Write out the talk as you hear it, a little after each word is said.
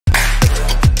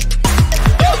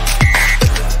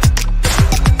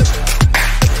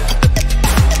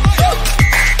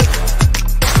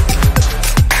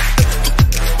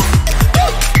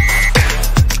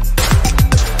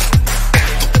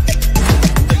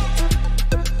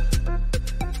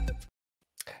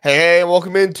Hey,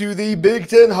 welcome into the Big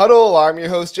Ten Huddle. I'm your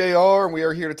host, JR, and we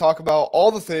are here to talk about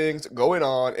all the things going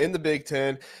on in the Big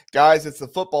Ten. Guys, it's the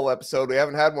football episode. We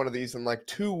haven't had one of these in like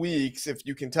 2 weeks. If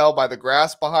you can tell by the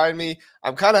grass behind me,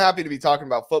 I'm kind of happy to be talking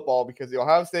about football because the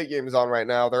Ohio State game is on right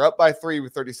now. They're up by 3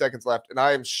 with 30 seconds left, and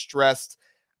I am stressed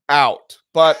out.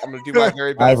 But I'm going to do my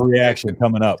very best. I have a reaction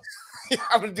coming up.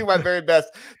 I'm going to do my very best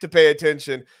to pay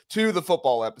attention to the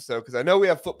football episode because I know we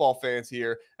have football fans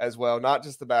here as well, not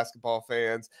just the basketball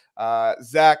fans.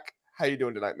 Zach, how you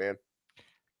doing tonight, man?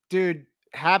 Dude,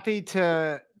 happy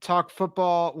to talk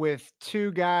football with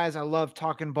two guys I love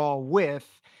talking ball with.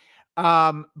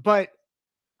 But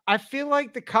I feel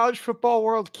like the college football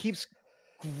world keeps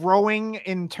growing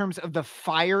in terms of the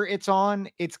fire it's on.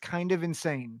 It's kind of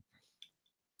insane.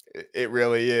 It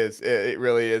really is. It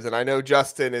really is. And I know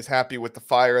Justin is happy with the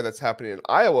fire that's happening in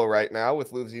Iowa right now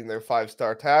with losing their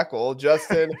 5-star tackle.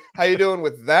 Justin, how you doing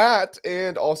with that?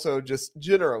 And also just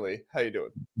generally, how you doing?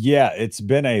 Yeah, it's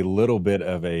been a little bit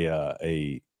of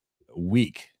a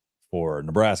week for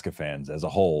Nebraska fans as a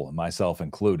whole, myself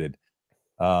included.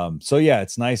 So yeah,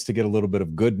 it's nice to get a little bit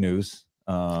of good news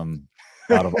out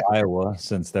of Iowa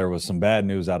since there was some bad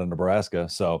news out of Nebraska.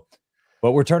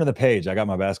 But we're turning the page. I got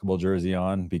my basketball jersey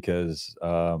on because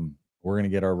we're going to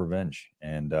get our revenge.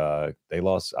 And Iowa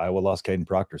lost Caden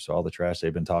Proctor. So all the trash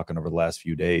they've been talking over the last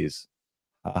few days.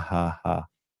 Ha, ha, ha.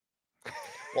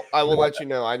 Well, I will let you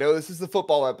know. I know this is the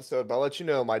football episode, but I'll let you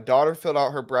know. My daughter filled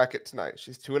out her bracket tonight.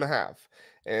 She's 2.5.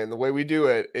 And the way we do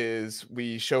it is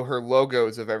we show her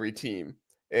logos of every team.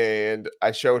 And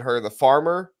I showed her the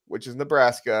Farmer, which is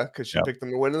Nebraska, because she picked them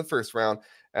to win in the first round.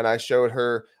 And I showed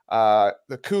her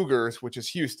the Cougars, which is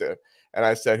Houston. And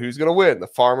I said, who's going to win, the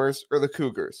Farmers or the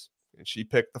Cougars? And she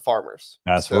picked the Farmers.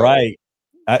 That's right.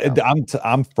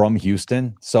 I'm from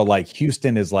Houston. So like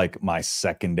Houston is like my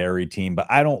secondary team, but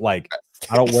I don't wear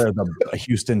the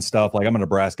Houston stuff. Like I'm a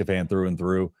Nebraska fan through and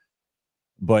through.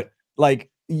 But like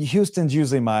Houston's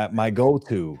usually my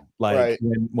go-to, like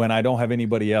when I don't have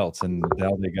anybody else, and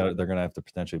now they're gonna have to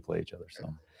potentially play each other.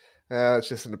 So it's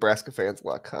just a Nebraska fan's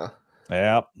luck, huh?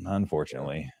 Yeah,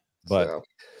 unfortunately. But so,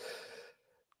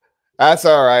 that's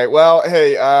all right. Well,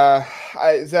 hey,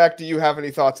 Zach, do you have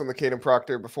any thoughts on the Caden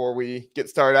Proctor before we get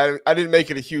started? I didn't make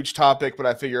it a huge topic, but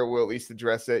I figure we'll at least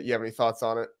address it. You have any thoughts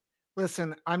on it?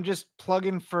 Listen, I'm just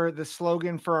plugging for the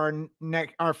slogan for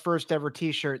our first ever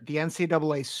T-shirt. The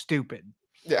NCAA stupid.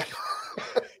 Yeah.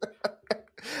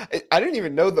 I didn't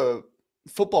even know the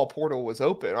football portal was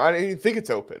open. I didn't even think it's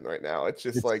open right now. It's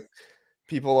just like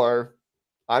people are.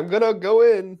 I'm going to go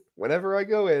in whenever I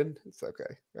go in. It's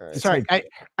okay. All right. Sorry,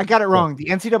 I got it wrong. The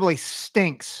NCAA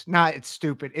stinks. Not it's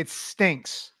stupid. It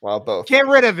stinks. Well, both. Get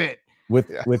rid of it. With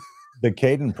the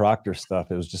Caden Proctor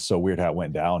stuff, it was just so weird how it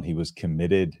went down. He was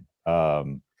committed,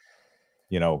 to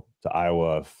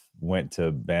Iowa, went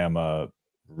to Bama,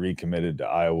 recommitted to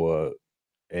Iowa,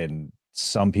 and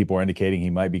some people are indicating he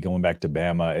might be going back to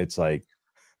Bama. It's like,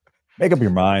 make up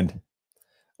your mind.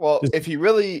 Well, if he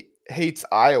really hates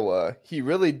Iowa, he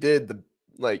really did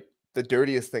the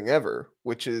dirtiest thing ever,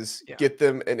 which is get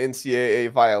them an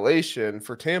NCAA violation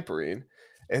for tampering,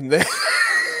 and then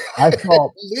I saw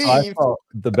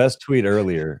the best tweet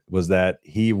earlier was that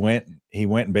he went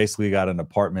and basically got an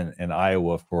apartment in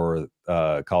Iowa for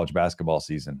college basketball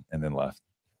season and then left.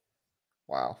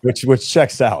 Wow, which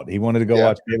checks out. He wanted to go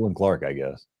watch Caitlin Clark, I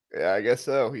guess. Yeah, I guess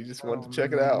so. He just wanted to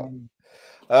check it out.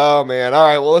 Oh, man. All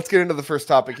right. Well, let's get into the first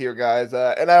topic here, guys.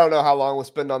 And I don't know how long we'll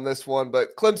spend on this one,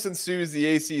 but Clemson sues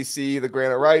the ACC, the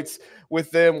Grant of Rights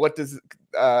with them. What does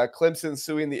Clemson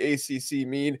suing the ACC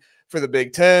mean for the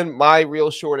Big Ten? My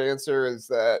real short answer is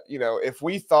that, if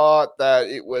we thought that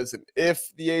it was an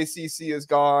if the ACC is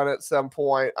gone at some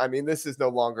point, I mean, this is no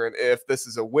longer an if. This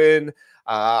is a win.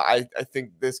 I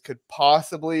think this could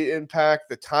possibly impact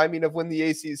the timing of when the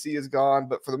ACC is gone.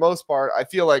 But for the most part, I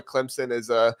feel like Clemson is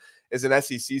an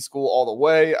SEC school all the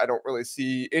way. I don't really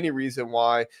see any reason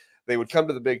why they would come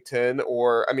to the Big Ten,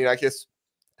 or, I mean, I guess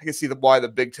I can see why the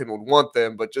Big Ten would want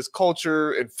them, but just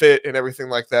culture and fit and everything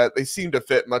like that, they seem to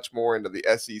fit much more into the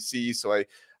SEC. So I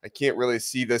can't really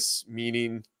see this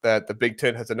meaning that the Big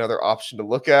Ten has another option to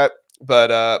look at.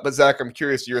 But Zach, I'm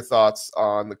curious your thoughts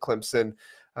on the Clemson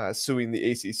suing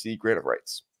the ACC Grant of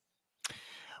Rights.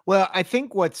 Well, I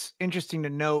think what's interesting to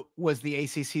note was the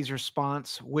ACC's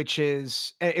response, which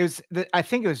is I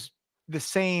think it was the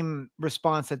same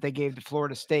response that they gave to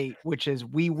Florida State, which is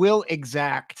we will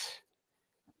exact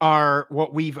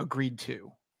what we've agreed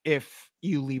to if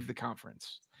you leave the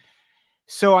conference.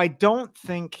 So I don't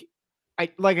think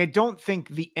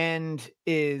the end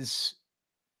is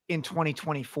in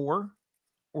 2024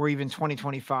 or even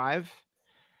 2025.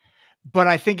 but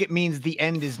I think it means the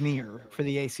end is near for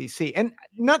the ACC, and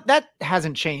that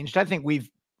hasn't changed. I think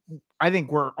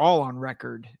we're all on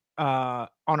record on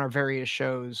our various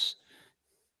shows,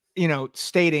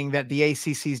 stating that the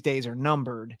ACC's days are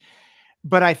numbered.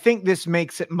 But I think this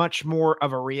makes it much more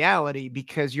of a reality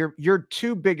because your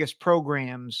two biggest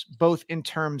programs, both in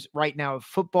terms right now of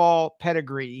football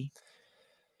pedigree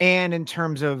and in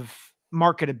terms of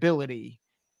marketability,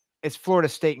 is Florida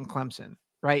State and Clemson,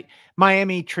 right?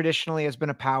 Miami traditionally has been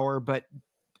a power, but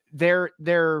their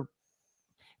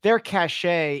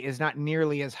cachet is not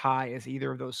nearly as high as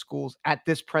either of those schools at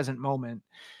this present moment.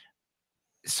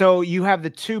 So you have the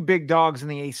two big dogs in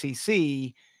the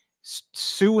ACC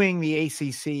suing the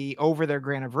ACC over their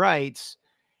grant of rights.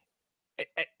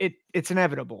 It's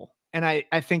inevitable. And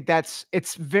I think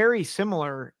it's very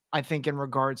similar, I think, in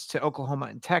regards to Oklahoma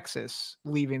and Texas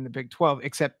leaving the Big 12,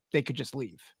 except they could just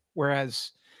leave.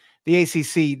 Whereas the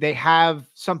ACC, they have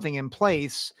something in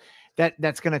place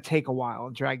that's going to take a while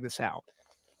and drag this out.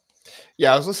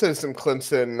 Yeah, I was listening to some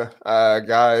Clemson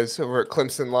guys over at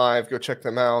Clemson Live. Go check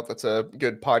them out. That's a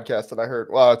good podcast that I heard.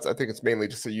 Well, I think it's mainly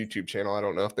just a YouTube channel. I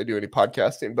don't know if they do any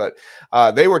podcasting, but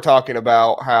they were talking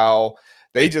about how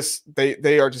they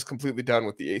are just completely done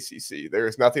with the ACC. There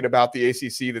is nothing about the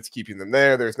ACC that's keeping them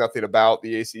there. There's nothing about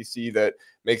the ACC that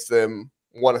makes them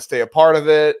want to stay a part of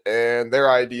it. And their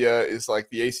idea is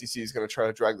like the ACC is going to try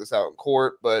to drag this out in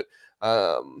court, but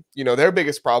their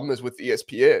biggest problem is with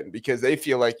ESPN because they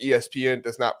feel like ESPN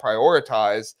does not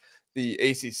prioritize the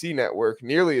ACC network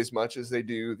nearly as much as they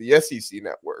do the SEC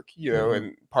network,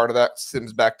 and part of that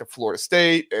stems back to Florida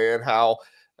State and how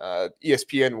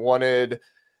ESPN wanted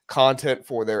content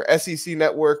for their SEC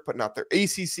network, but not their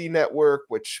ACC network,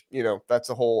 which, that's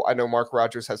a whole, I know Mark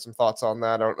Rogers has some thoughts on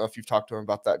that. I don't know if you've talked to him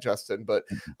about that, Justin, but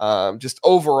just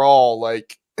overall,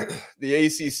 like the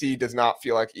ACC does not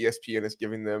feel like ESPN is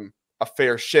giving them a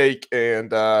fair shake,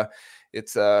 and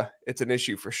it's an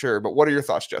issue for sure. But what are your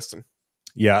thoughts, Justin?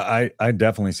 Yeah, I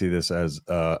definitely see this as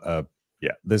the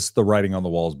writing on the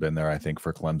wall has been there, I think,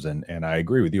 for Clemson, and I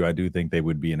agree with you. I do think they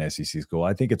would be an SEC school.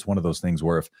 I think it's one of those things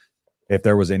where if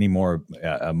there was any more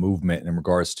a movement in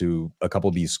regards to a couple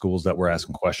of these schools that we're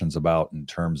asking questions about in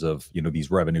terms of these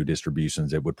revenue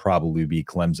distributions, it would probably be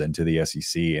Clemson to the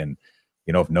SEC, and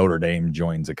if Notre Dame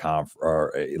joins a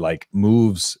or like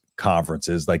moves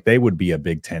conferences, like they would be a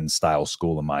Big Ten style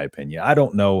school, in my opinion. I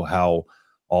don't know how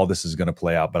all this is going to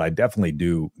play out, but I definitely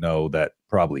do know that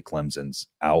probably Clemson's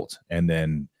out. And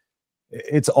then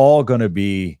it's all going to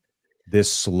be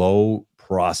this slow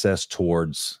process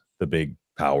towards the big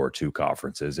Power 2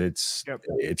 conferences. It's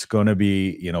going to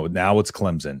be, now it's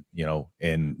Clemson,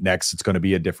 and next it's going to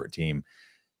be a different team.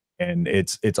 And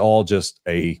it's all just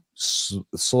a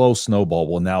slow snowball.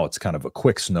 Well, now it's kind of a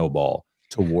quick snowball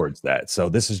towards that. So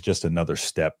this is just another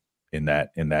step in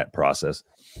that process.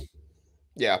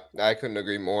 Yeah, I couldn't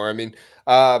agree more. I mean,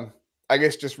 I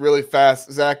guess just really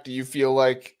fast, Zach, do you feel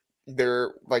like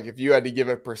if you had to give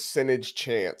a percentage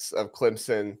chance of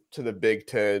Clemson to the Big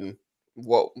Ten,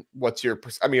 what's your,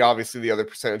 I mean, obviously the other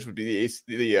percentage would be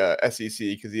the SEC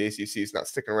because the ACC is not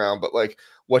sticking around, but like,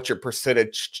 what's your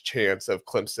percentage chance of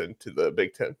Clemson to the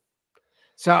Big Ten?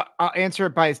 So I'll answer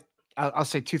it by, I'll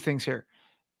say two things here.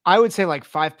 I would say like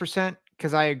 5%,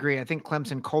 because I agree. I think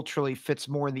Clemson culturally fits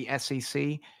more in the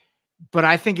SEC, but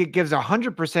I think it gives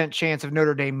 100% chance of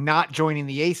Notre Dame not joining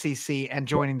the ACC and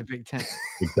joining the Big Ten.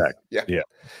 Exactly. Yeah.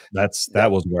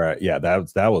 That was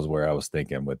where I was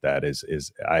thinking with that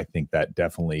is I think that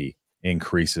definitely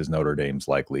increases Notre Dame's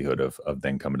likelihood of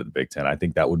then coming to the Big Ten. I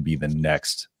think that would be the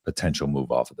next potential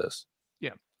move off of this.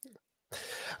 Yeah.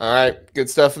 All right. Good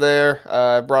stuff there.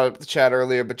 I brought up the chat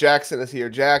earlier, but Jackson is here.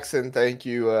 Jackson, thank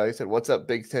you. He said, "What's up,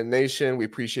 Big Ten Nation? We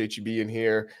appreciate you being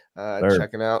here,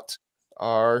 checking out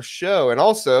our show." And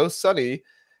also, Sonny,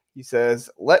 he says,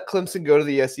 "Let Clemson go to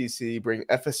the SEC, bring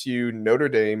FSU, Notre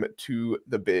Dame to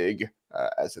the Big,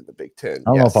 as in the Big Ten."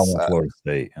 I don't know if I want Florida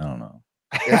State. I don't know.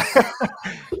 Yeah.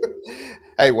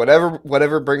 Hey,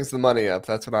 whatever brings the money up,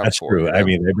 that's what I'm for. That's true. I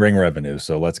mean, they bring revenue,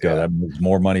 so let's go. Yeah. That means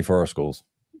more money for our schools.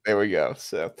 There we go.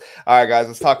 So, all right, guys,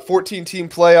 let's talk 14-team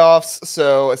playoffs.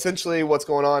 So, essentially, what's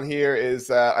going on here is,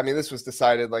 this was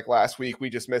decided like last week. We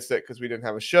just missed it because we didn't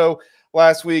have a show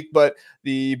last week. But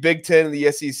the Big Ten and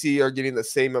the SEC are getting the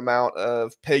same amount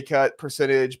of pay cut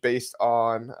percentage based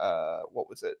on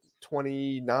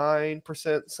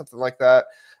 29%, something like that.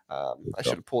 I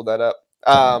should have pulled that up.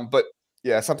 But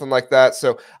yeah, something like that.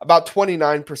 So, about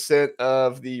 29%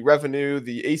 of the revenue.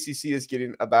 The ACC is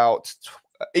getting about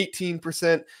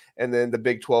 18%, and then the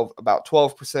Big 12 about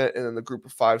 12%, and then the Group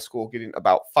of 5 school getting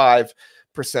about 5%.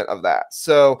 of that.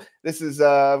 So this is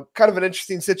kind of an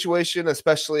interesting situation,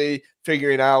 especially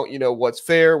figuring out, what's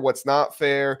fair, what's not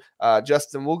fair.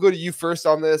 Justin, we'll go to you first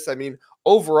on this. I mean,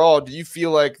 overall, do you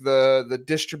feel like the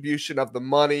distribution of the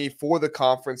money for the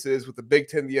conferences, with the Big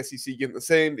Ten, the SEC getting the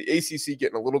same, the ACC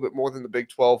getting a little bit more than the Big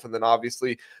 12, and then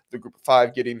obviously the Group of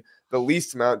Five getting the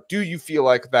least amount, do you feel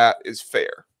like that is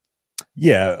fair?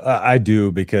 Yeah, I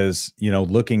do, because,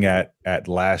 looking at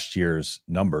last year's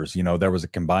numbers, there was a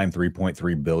combined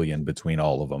 3.3 billion between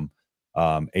all of them.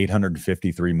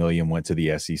 853 million went to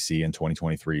the SEC in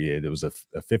 2023. It was a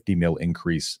 50 mil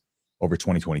increase over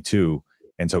 2022.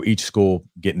 And so each school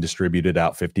getting distributed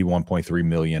out 51.3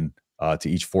 million to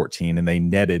each 14, and they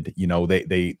netted,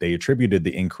 they attributed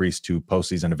the increase to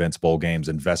postseason events, bowl games,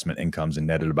 investment incomes, and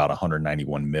netted about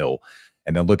 191 mil.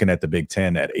 And then looking at the Big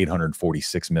Ten at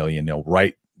 846 million,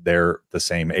 right there, the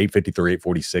same 853,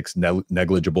 846,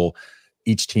 negligible.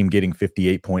 Each team getting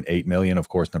 58.8 million. Of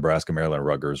course, Nebraska, Maryland,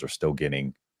 Rutgers are still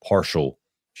getting partial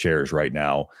shares right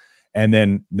now. And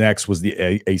then next was the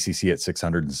ACC at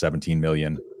 617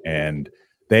 million, and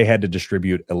they had to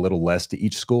distribute a little less to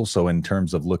each school. So in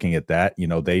terms of looking at that,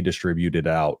 they distributed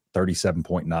out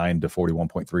 37.9 to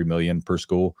 41.3 million per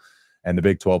school, and the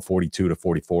Big 12 42 to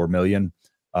 44 million.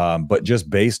 But just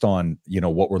based on,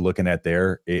 what we're looking at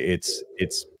there, it's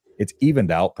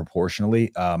evened out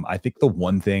proportionally. I think the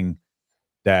one thing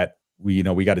that we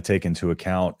got to take into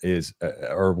account is,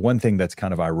 or one thing that's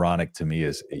kind of ironic to me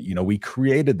is, we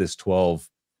created this 12,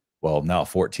 well, now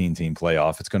 14 team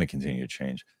playoff. It's going to continue to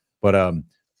change, but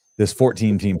this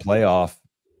 14 team playoff,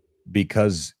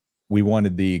 because we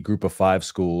wanted the Group of Five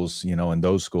schools, and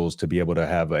those schools to be able to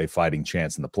have a fighting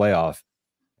chance in the playoff.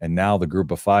 And now the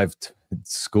Group of Five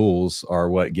schools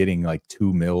are getting like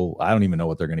 2 mil. I don't even know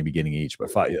what they're going to be getting each, but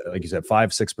five, like you said,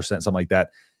 5-6%, something like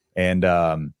that. And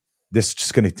this is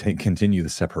just going to continue the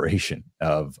separation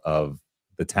of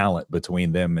the talent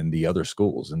between them and the other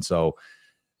schools. And so,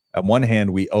 on one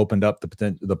hand, we opened up the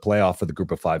playoff for the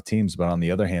Group of Five teams, but on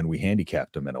the other hand, we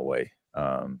handicapped them in a way.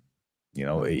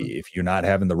 If you're not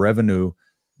having the revenue,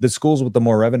 the schools with the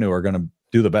more revenue are going to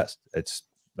do the best. It's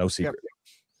no secret.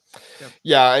 Yep.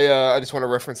 Yeah, I just want to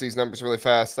reference these numbers really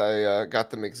fast. I got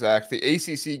them exact. The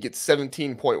ACC gets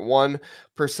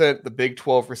 17.1%. The Big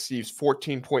 12 receives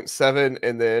 14.7%,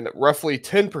 and then roughly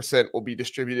 10% will be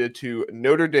distributed to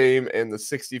Notre Dame and the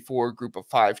 64 Group of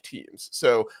Five teams.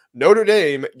 So Notre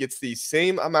Dame gets the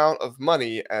same amount of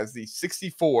money as the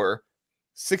 64.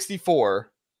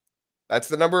 That's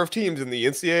the number of teams in the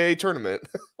NCAA tournament.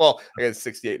 Well, I guess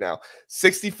 68 now.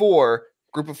 64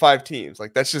 Group of Five teams.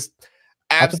 Like, that's just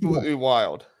absolutely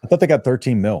wild. I thought they got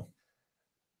 13 mil.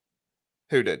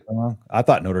 Who did? I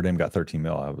thought NotreAme got 13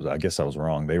 mil. I guess I was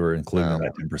wrong. They were including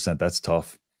that 10%. That's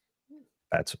tough.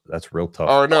 That's real tough.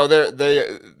 Or no,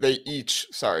 they each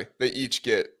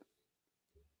get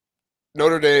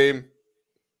Notre Dame,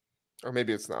 or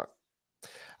maybe it's not.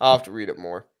 I'll have to read it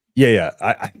more. Yeah.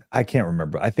 I can't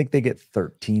remember. I think they get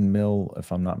 13 mil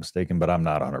if I'm not mistaken, but I'm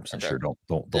not 100% sure. Don't.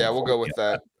 Yeah, we'll go with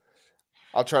that.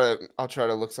 I'll try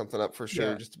to look something up for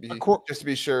sure, just to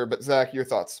be sure. But Zach, your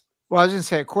thoughts? Well, I was going to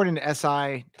say, according to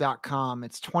SI.com,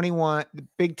 it's 21. The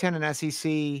Big Ten and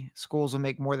SEC schools will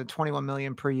make more than 21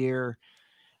 million per year.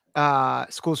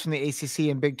 Schools from the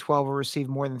ACC and Big 12 will receive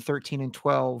more than 13 and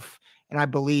 12. And I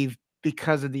believe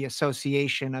because of the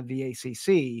association of the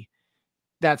ACC,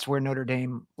 that's where Notre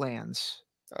Dame lands.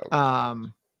 Okay.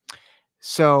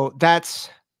 So that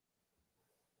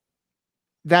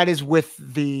is with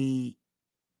the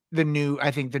new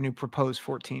proposed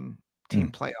 14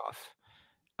 team playoff.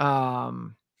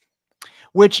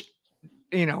 Which,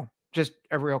 just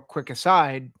a real quick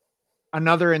aside,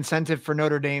 another incentive for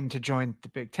Notre Dame to join the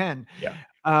Big Ten. Yeah.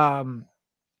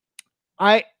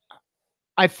 I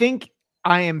think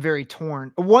I am very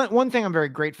torn. One thing I'm very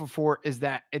grateful for is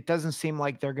that it doesn't seem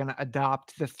like they're going to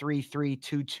adopt the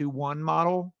 3-3-2-2-1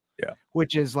 model. Yeah.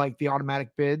 Which is like the automatic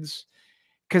bids.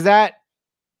 Because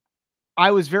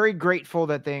I was very grateful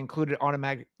that they included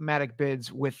automatic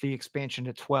bids with the expansion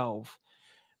to 12.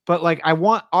 But I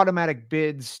want automatic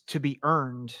bids to be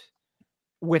earned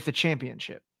with the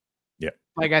championship. Yeah.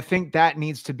 I think that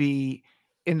needs to be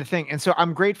in the thing. And so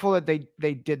I'm grateful that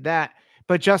they did that.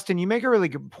 But Justin, you make a really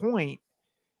good point.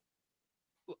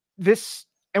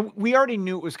 And we already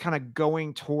knew it was kind of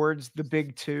going towards the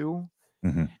Big Two.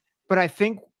 Mm-hmm. But I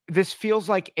think this feels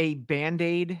like a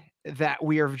Band-Aid that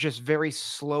we are just very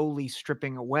slowly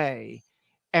stripping away.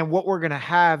 And what we're going to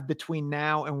have between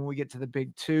now and when we get to the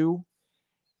Big Two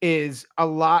is a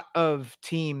lot of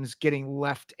teams getting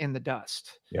left in the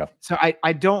dust. Yeah. So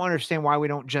I don't understand why we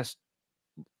don't just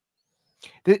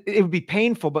it would be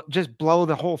painful, but just blow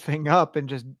the whole thing up and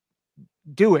just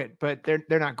do it. But they're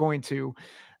not going to.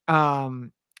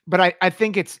 But I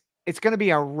think it's going to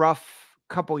be a rough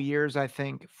couple years, I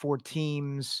think, for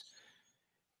teams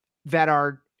that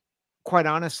are, quite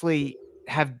honestly,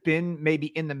 have been maybe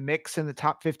in the mix in the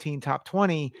top 15, top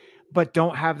 20, but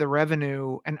don't have the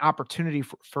revenue and opportunity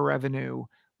for revenue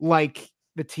like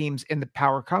the teams in the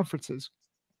power conferences.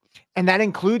 And that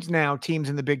includes now teams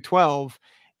in the Big 12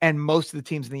 and most of the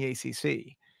teams in the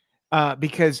ACC.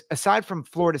 Because aside from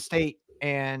Florida State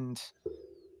and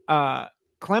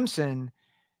Clemson,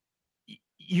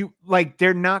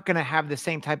 they're not going to have the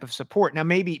same type of support. Now,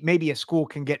 maybe a school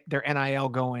can get their NIL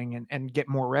going and get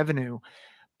more revenue,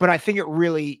 but I think it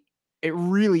really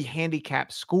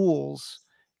handicaps schools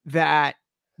that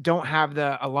don't have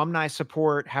the alumni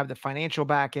support, have the financial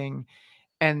backing,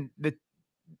 and the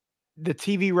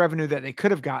TV revenue that they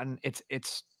could have gotten.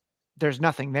 There's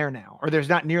nothing there now, or there's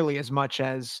not nearly as much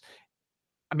as,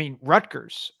 I mean,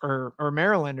 Rutgers or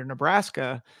Maryland or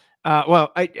Nebraska.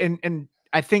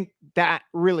 I think that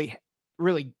really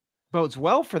bodes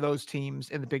well for those teams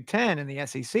in the Big Ten and the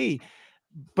SEC.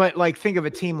 But like, think of a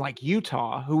team like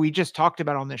Utah, who we just talked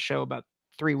about on this show about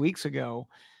 3 weeks ago.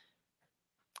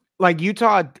 Like,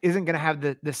 Utah isn't going to have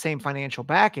the same financial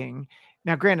backing.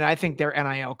 Now, granted, I think their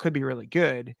NIL could be really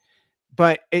good,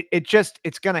 but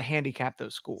it's going to handicap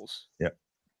those schools. Yep.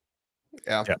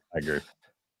 Yeah, I agree.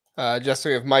 Justin,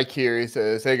 we have Mike here. He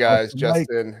says, "Hey guys,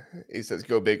 Justin." He says,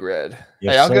 "Go Big Red."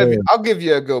 Yes, hey, I'll give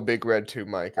you a Go Big Red too,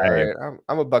 Mike. All right,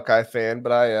 I'm a Buckeye fan,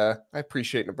 but I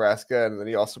appreciate Nebraska. And then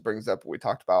he also brings up what we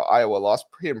talked about: Iowa lost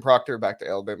Hayden Proctor back to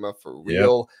Alabama for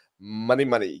real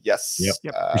money. Yes.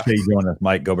 Yep. Appreciate you joining us,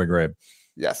 Mike. Go Big Red.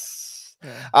 Yes.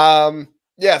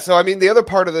 Yeah. So, I mean, the other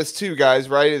part of this too, guys,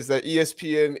 right, is that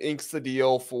ESPN inks the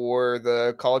deal for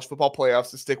the college football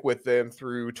playoffs to stick with them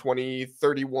through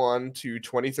 2031 to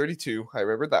 2032. I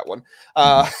remember that one.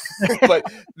 But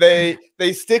they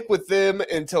stick with them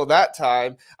until that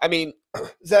time. I mean,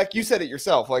 Zach, you said it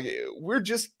yourself. Like, we're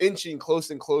just inching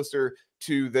closer and closer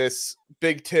to this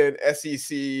Big Ten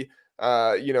SEC,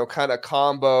 kind of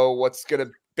combo. What's going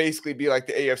to basically be like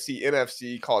the AFC,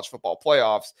 NFC college football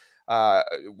playoffs.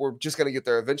 We're just going to get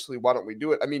there eventually. Why don't we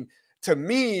do it? I mean, to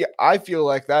me, I feel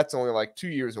like that's only like 2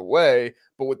 years away.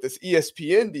 But with this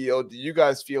ESPN deal, do you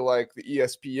guys feel like the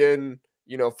ESPN,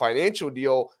 financial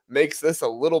deal makes this a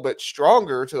little bit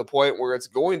stronger to the point where it's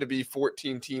going to be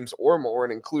 14 teams or more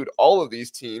and include all of these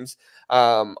teams?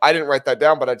 I didn't write that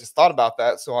down, but I just thought about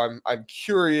that. So I'm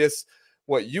curious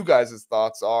what you guys'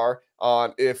 thoughts are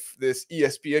on if this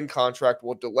ESPN contract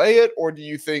will delay it, or do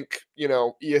you think,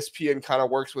 ESPN kind of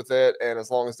works with it, and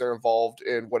as long as they're involved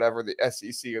in whatever the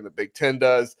SEC and the Big Ten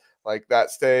does, like,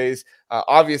 that stays?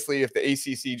 Obviously, if the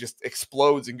ACC just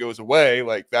explodes and goes away,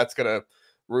 like, that's going to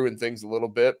ruin things a little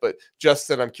bit. But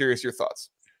Justin, I'm curious your thoughts.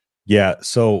 Yeah.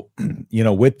 So,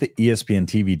 with the ESPN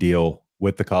TV deal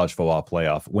with the college football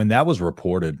playoff, when that was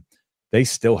reported, they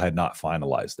still had not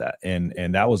finalized that.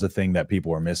 And that was the thing that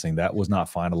people were missing. That was not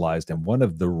finalized. And one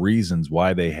of the reasons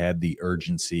why they had the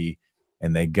urgency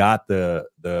and they got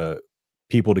the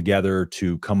people together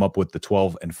to come up with the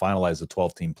 12 and finalize the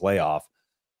 12-team playoff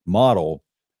model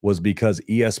was because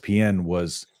ESPN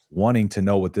was wanting to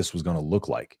know what this was going to look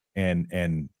like.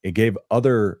 And it gave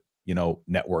other,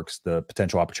 networks the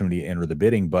potential opportunity to enter the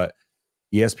bidding, but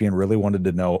ESPN really wanted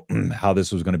to know how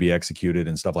this was going to be executed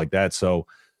and stuff like that. So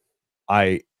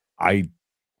I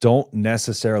don't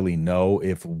necessarily know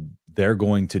if they're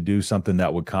going to do something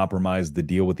that would compromise the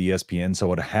deal with ESPN. So I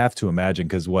would have to imagine,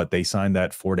 because they signed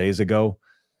that 4 days ago,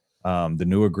 the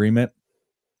new agreement.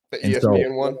 The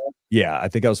ESPN one? Yeah, I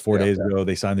think that was 4 days ago.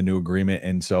 They signed the new agreement.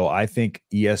 And so I think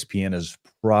ESPN is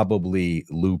probably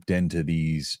looped into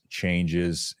these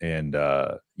changes. And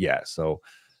so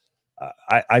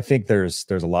I think there's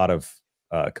a lot of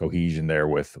cohesion there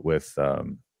with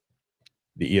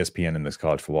the ESPN in this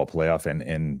college football playoff.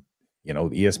 And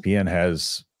ESPN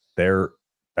has their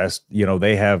best,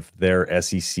 they have their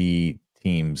SEC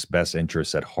team's best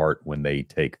interests at heart when they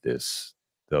take this.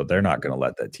 So they're not going to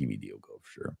let that TV deal go,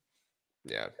 for sure.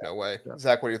 Yeah, no way.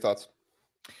 Zach, what are your thoughts?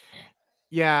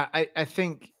 Yeah, I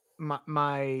think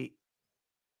I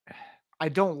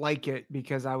don't like it,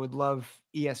 because I would love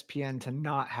ESPN to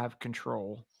not have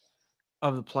control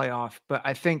of the playoff. But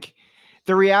I think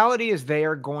the reality is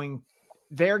they're going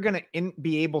to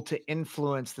be able to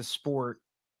influence the sport,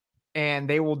 and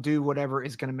they will do whatever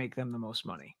is going to make them the most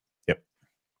money. Yep.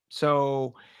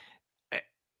 So,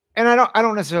 and I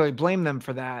don't necessarily blame them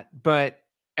for that, but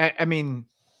I mean,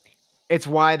 it's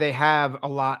why they have a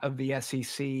lot of the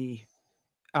SEC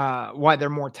why they're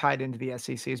more tied into the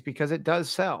SEC is because it does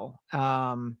sell.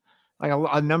 Like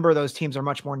a number of those teams are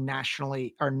much more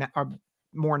nationally are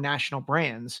more national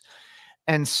brands.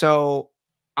 And so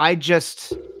I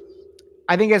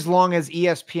think as long as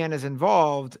ESPN is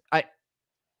involved,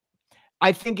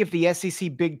 I think if the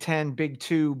SEC, Big Ten, Big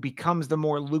Two becomes the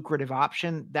more lucrative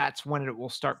option, that's when it will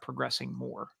start progressing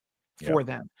more for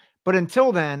them. But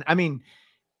until then, I mean,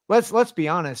 let's be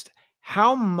honest.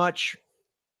 How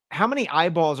many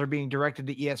eyeballs are being directed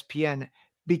to ESPN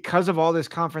because of all this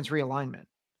conference realignment?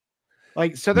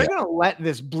 Like, so they're going to let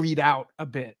this bleed out a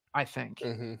bit, I think.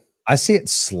 Mm-hmm. I see it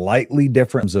slightly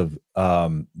different of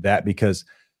that, because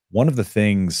one of the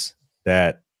things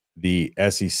that the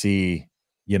SEC,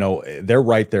 you know, they're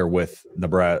right there with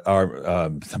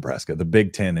Nebraska, the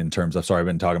Big Ten in terms of, sorry, I've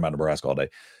been talking about Nebraska all day,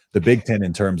 the Big Ten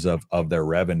in terms of their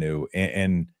revenue.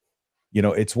 And, you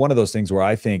know, it's one of those things where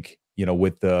I think, you know,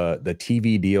 with the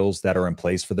TV deals that are in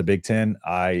place for the Big Ten,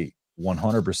 I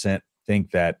 100%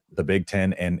 think that the Big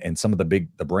Ten and some of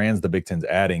the brands the Big Ten's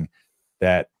adding,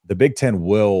 that the Big Ten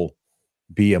will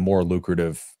be a more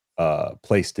lucrative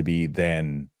place to be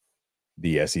than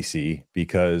the SEC,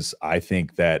 because I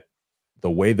think that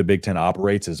the way the Big Ten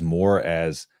operates is more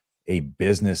as a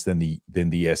business than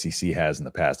the SEC has in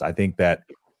the past. I think that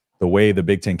the way the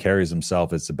Big Ten carries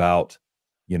themselves, it's about,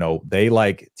 you know, they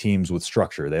like teams with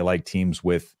structure. They like teams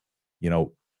with, you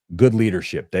know, good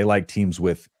leadership. They like teams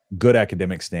with good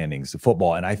academic standings,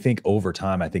 football. And I think over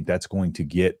time, I think that's going to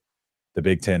get the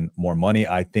Big Ten more money.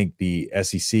 I think the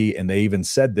SEC, and they even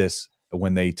said this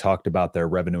when they talked about their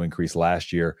revenue increase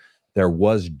last year, there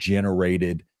was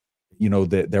generated, you know,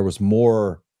 there was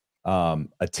more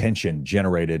attention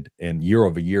generated in year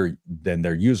over year than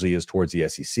there usually is towards the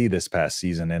SEC this past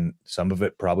season. And some of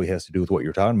it probably has to do with what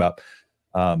you're talking about.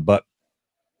 But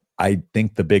I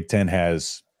think the Big Ten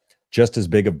has just as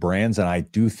big of brands. And I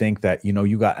do think that, you know,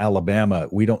 you got Alabama.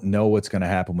 We don't know what's going to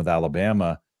happen with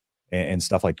Alabama and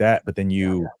stuff like that. But then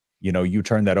you know, you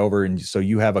turn that over. And so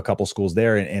you have a couple schools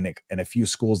there and a few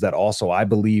schools that also, I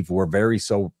believe, were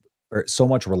so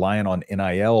much reliant on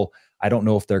NIL. I don't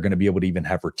know if they're going to be able to even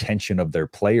have retention of their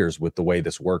players with the way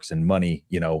this works, and money,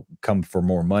 you know, come for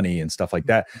more money and stuff like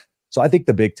that. So I think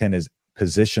the Big Ten has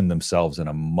positioned themselves in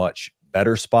a much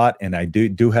better spot. And I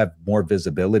do have more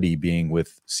visibility being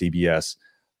with CBS,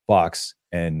 Fox,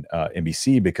 and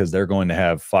NBC, because they're going to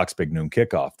have Fox Big Noon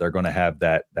Kickoff. They're going to have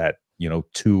that, you know,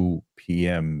 2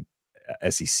 p.m.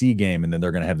 SEC game, and then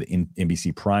they're going to have the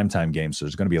NBC primetime game. So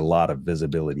there's going to be a lot of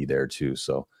visibility there too.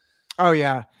 So, oh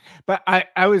yeah, but I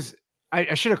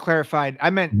should have clarified. I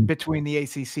meant between the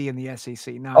ACC and the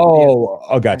SEC. Not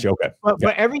gotcha. Okay,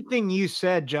 but everything you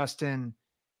said, Justin,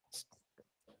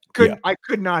 I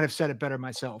could not have said it better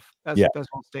myself. That's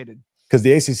well stated. Because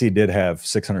the ACC did have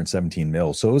 617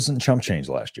 mil, so it wasn't chump change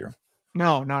last year.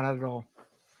 No, not at all.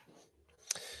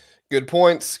 Good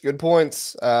points. Good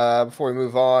points. Before we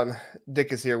move on,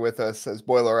 Dick is here with us as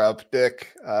Boiler Up.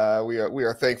 Dick, we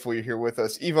are thankful you're here with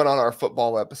us, even on our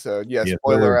football episode. Yes,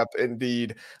 Boiler Up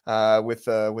indeed. With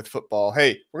football.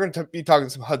 Hey, we're going to be talking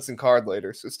some Hudson Card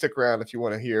later, so stick around if you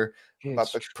want to hear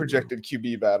about the projected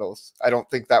QB battles. I don't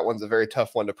think that one's a very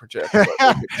tough one to project.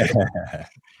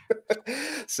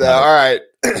 So, all right,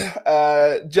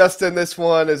 Justin, this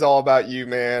one is all about you,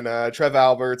 man. Trev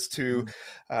Alberts to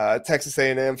Texas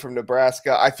A&M from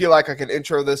Nebraska. I feel like I can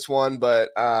intro this one, but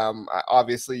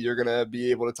obviously you're going to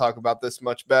be able to talk about this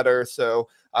much better. So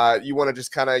you want to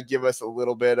just kind of give us a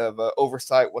little bit of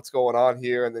oversight what's going on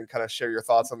here, and then kind of share your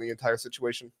thoughts on the entire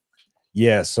situation?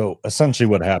 Yeah, so essentially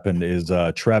what happened is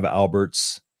Trev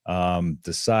Alberts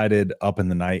decided up in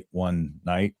the night one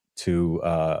night to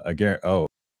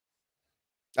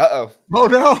Oh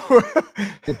no!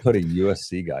 They put a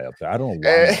USC guy up there. I don't know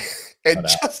why. And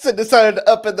Justin decided to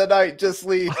up in the night just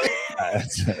leave.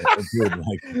 Dude,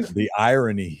 like the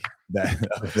irony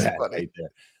of that right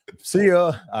there. See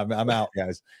ya. I'm out,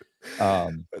 guys.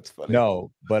 That's funny.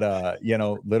 No, but you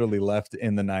know, literally left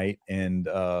in the night, and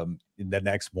the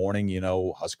next morning, you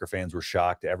know, Husker fans were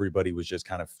shocked. Everybody was just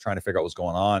kind of trying to figure out what's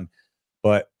going on.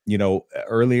 But you know,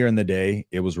 earlier in the day,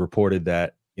 it was reported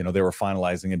that, you know, they were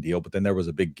finalizing a deal, but then there was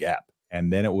a big gap.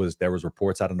 And then there was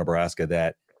reports out of Nebraska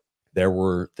that there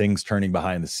were things turning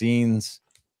behind the scenes,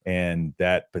 and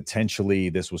that potentially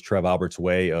this was Trev Alberts'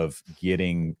 way of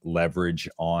getting leverage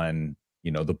on,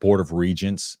 you know, the Board of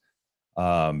Regents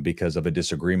because of a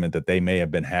disagreement that they may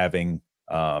have been having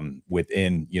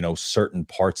within, you know, certain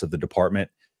parts of the department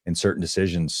and certain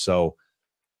decisions. So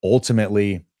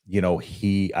ultimately, You know,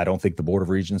 I don't think the Board of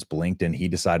Regents blinked and he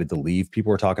decided to leave. People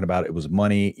were talking about it was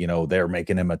money. You know, they're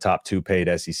making him a top 2 paid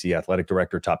SEC athletic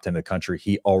director, top 10 in the country.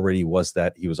 He already was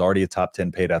that. He was already a top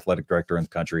 10 paid athletic director in the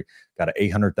country. Got an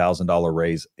 $800,000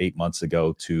 raise 8 months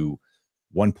ago to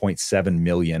 $1.7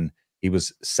 million. He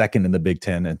was second in the Big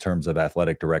Ten in terms of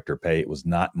athletic director pay. It was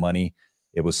not money.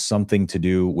 It was something to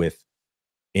do with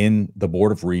in the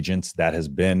Board of Regents that has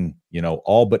been, you know,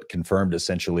 all but confirmed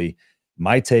essentially.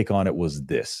 My take on it was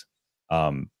this.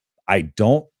 I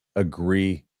don't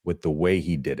agree with the way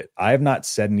he did it. I have not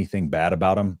said anything bad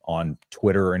about him on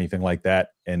Twitter or anything like that.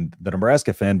 And the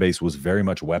Nebraska fan base was very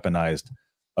much weaponized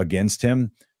against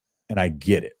him. And I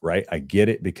get it, right? I get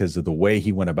it because of the way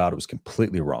he went about it was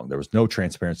completely wrong. There was no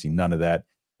transparency, none of that.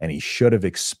 And he should have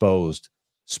exposed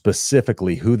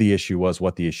specifically who the issue was,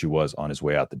 what the issue was on his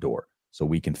way out the door so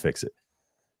we can fix it.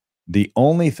 The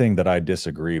only thing that I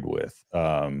disagreed with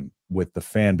the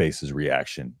fan base's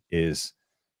reaction is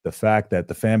the fact that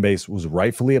the fan base was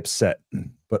rightfully upset,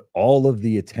 but all of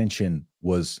the attention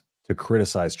was to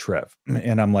criticize Trev.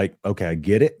 And I'm like, okay, I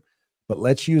get it, but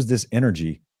let's use this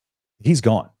energy. He's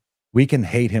gone. We can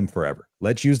hate him forever.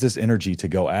 Let's use this energy to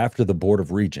go after the Board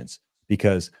of Regents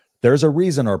because there's a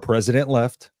reason our president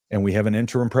left and we have an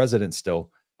interim president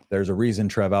still. There's a reason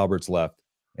Trev Alberts left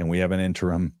and we have an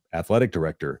interim athletic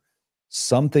director.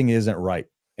 Something isn't right.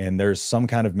 And there's some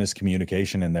kind of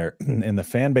miscommunication in there. And the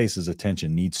fan base's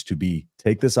attention needs to be,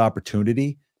 take this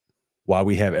opportunity while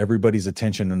we have everybody's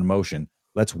attention and emotion.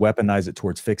 Let's weaponize it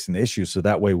towards fixing the issue. So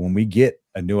that way, when we get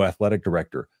a new athletic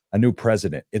director, a new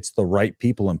president, it's the right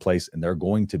people in place and they're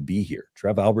going to be here.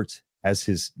 Trev Alberts has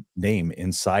his name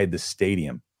inside the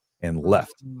stadium and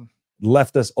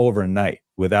left us overnight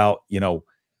without, you know,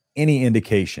 any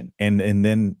indication. And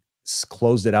then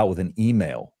closed it out with an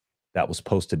email that was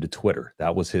posted to Twitter.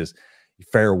 That was his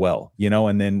farewell, you know,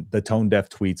 and then the tone deaf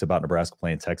tweets about Nebraska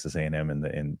playing Texas A&M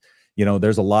and you know,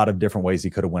 there's a lot of different ways he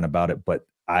could have went about it, but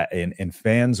and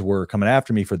fans were coming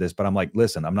after me for this, but I'm like,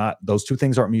 listen, those two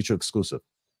things aren't mutually exclusive.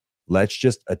 Let's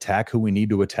just attack who we need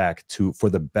to attack for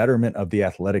the betterment of the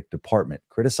athletic department.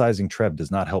 Criticizing Trev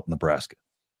does not help Nebraska.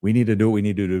 We need to do what we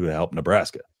need to do to help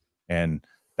Nebraska. And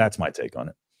that's my take on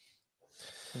it.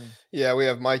 Yeah, we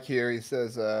have Mike here. He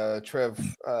says, Trev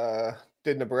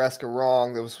did Nebraska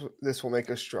wrong. This will make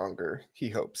us stronger. He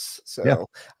hopes. So, yeah.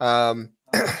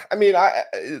 I mean,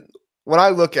 when I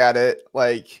look at it,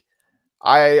 like,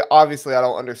 I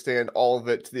don't understand all of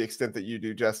it to the extent that you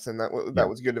do, Justin. That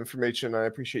was good information. I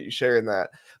appreciate you sharing that.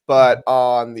 But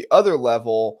on the other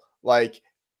level, like,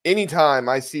 anytime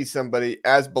I see somebody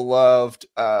as beloved,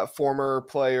 former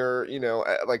player, you know,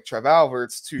 like Trev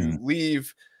Alberts to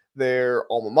leave their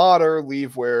alma mater,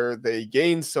 leave where they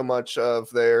gained so much of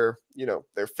their, you know,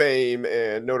 their fame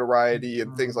and notoriety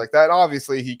and things like that.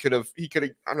 Obviously he could have,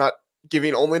 I'm not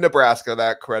giving only Nebraska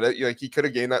that credit. Like, he could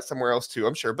have gained that somewhere else too,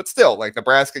 I'm sure, but still, like,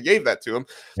 Nebraska gave that to him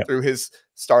through his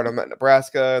stardom at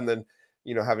Nebraska and then,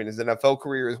 you know, having his NFL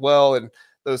career as well and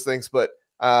those things. But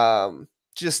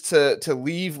just to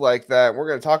leave like that, we're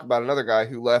going to talk about another guy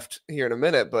who left here in a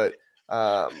minute, but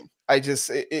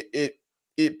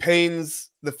it pains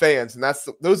the fans, and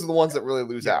those are the ones that really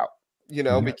lose out, you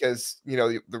know, because, you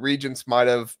know, the Regents might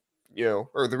have, you know,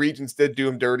 or the Regents did do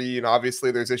him dirty, and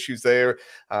obviously there's issues there.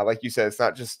 Like you said, it's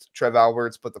not just Trev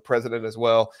Alberts, but the president as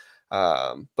well.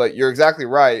 But you're exactly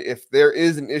right. If there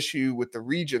is an issue with the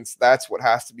Regents, that's what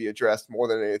has to be addressed more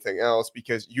than anything else,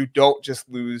 because you don't just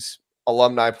lose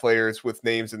alumni players with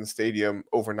names in the stadium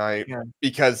overnight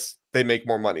because they make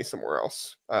more money somewhere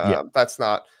else.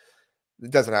 It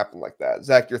doesn't happen like that.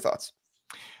 Zach, your thoughts?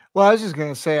 Well, I was just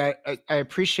going to say, I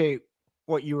appreciate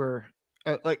what you were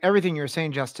like, everything you were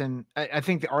saying, Justin. I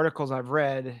think the articles I've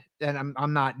read, and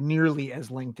I'm not nearly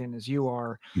as linked in as you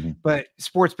are, but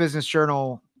Sports Business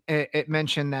Journal, it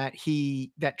mentioned that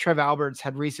Trev Alberts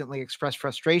had recently expressed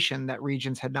frustration that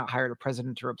Regents had not hired a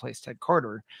president to replace Ted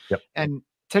Carter. And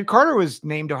Ted Carter was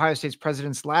named Ohio State's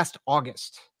president last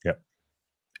August.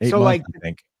 8 months, I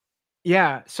think.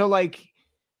 Yeah. So, like,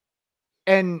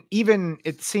 and even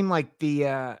it seemed like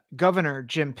the governor,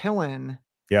 Jim Pillen,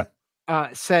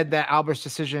 said that Albert's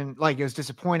decision, like, it was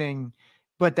disappointing,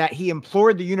 but that he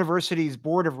implored the university's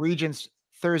Board of Regents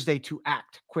Thursday to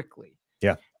act quickly.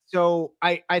 So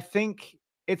I think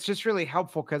it's just really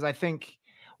helpful, because I think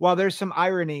while there's some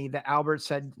irony that Albert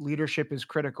said leadership is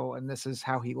critical and this is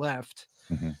how he left,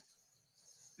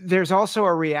 there's also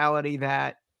a reality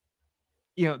that,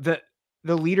 you know,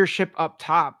 the leadership up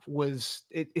top was,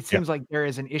 it seems like there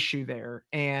is an issue there.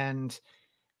 And,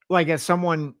 like, as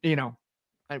someone, you know,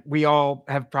 we all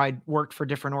have probably worked for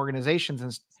different organizations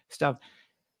and stuff.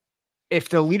 if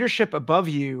the leadership above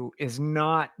you is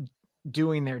not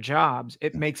doing their jobs,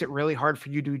 it makes it really hard for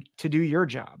you to do your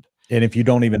job. And if you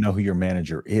don't even know who your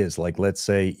manager is, like, let's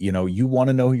say, you know, you want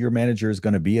to know who your manager is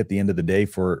going to be at the end of the day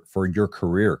for your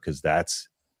career, because that's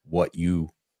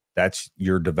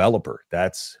your developer.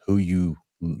 That's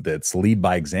that's lead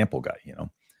by example guy, you know?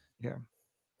 Yeah.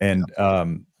 And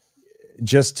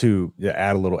just to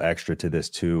add a little extra to this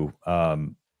too,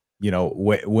 you know,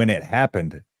 when it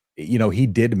happened, you know, he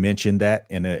did mention that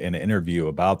in an interview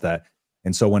about that.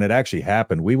 And so when it actually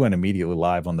happened, we went immediately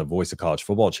live on the Voice of College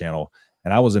Football channel.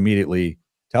 And I was immediately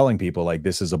telling people, like,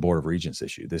 this is a Board of Regents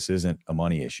issue. This isn't a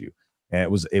money issue.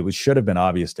 And it should have been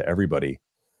obvious to everybody.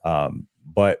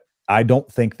 But I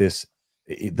don't think the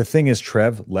thing is,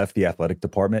 Trev left the athletic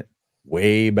department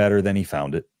way better than he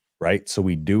found it. Right. So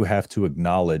we do have to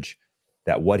acknowledge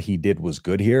that what he did was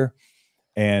good here.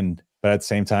 But at the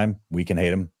same time, we can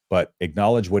hate him, but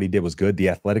acknowledge what he did was good. The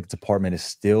athletic department is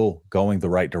still going the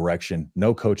right direction.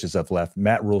 No coaches have left.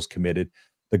 Matt Rule's committed.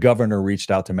 The governor reached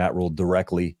out to Matt Rule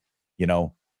directly, you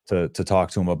know, to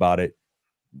talk to him about it.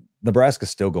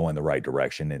 Nebraska's still going the right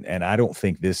direction. And I don't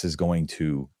think this is going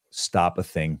to stop a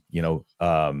thing. You know,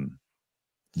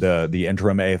 the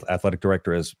interim athletic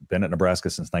director has been at Nebraska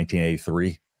since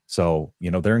 1983. So,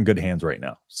 you know, they're in good hands right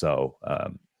now. So,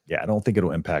 yeah, I don't think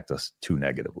it'll impact us too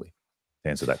negatively, to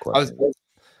answer that question.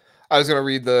 I was going to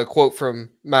read the quote from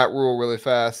Matt Rule really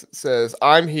fast. It says,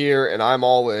 "I'm here and I'm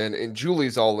all in, and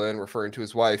Julie's all in," referring to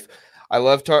his wife. I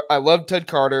loved Ted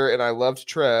Carter and I loved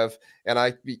Trev, and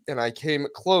I came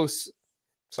close.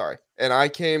 Sorry. And I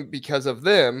came because of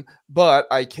them, but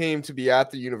I came to be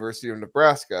at the University of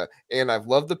Nebraska, and I've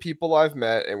loved the people I've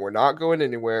met, and we're not going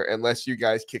anywhere unless you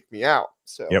guys kick me out.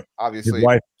 So obviously,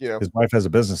 his wife has a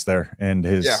business there, and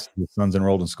his son's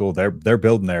enrolled in school. They're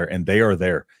building there, and they are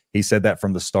there. He said that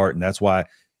from the start, and that's why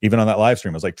even on that live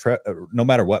stream, I was like, no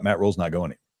matter what, Matt Rule's not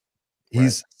going.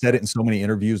 He's said it in so many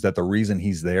interviews that the reason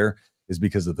he's there is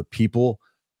because of the people,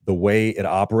 the way it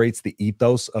operates, the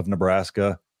ethos of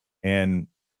Nebraska, and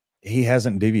he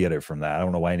hasn't deviated from that. I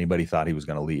don't know why anybody thought he was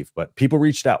going to leave, but people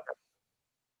reached out.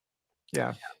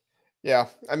 Yeah. Yeah.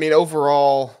 I mean,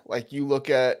 overall, like, you look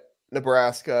at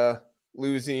Nebraska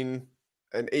losing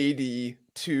an AD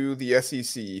to the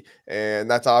SEC, and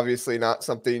that's obviously not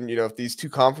something, you know, if these two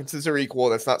conferences are equal,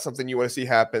 that's not something you want to see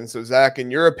happen. So, Zach,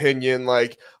 in your opinion,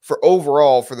 like, for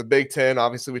the Big Ten,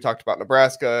 obviously we talked about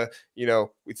Nebraska, you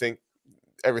know, we think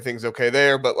everything's okay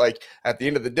there, but, like, at the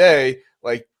end of the day,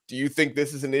 like, do you think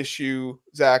this is an issue,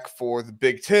 Zach, for the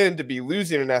Big Ten to be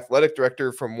losing an athletic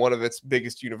director from one of its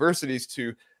biggest universities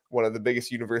to one of the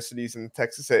biggest universities in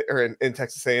Texas, or in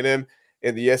Texas A&M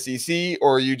in the SEC?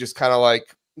 Or are you just kind of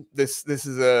like, this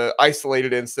is a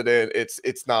isolated incident?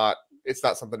 It's not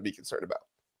something to be concerned about?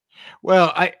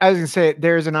 Well, I was gonna say,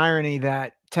 there's an irony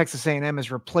that Texas A&M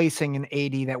is replacing an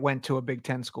AD that went to a Big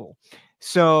Ten school.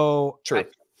 So true.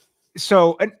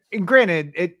 And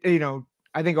granted, you know,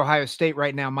 I think Ohio State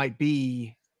right now might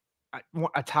be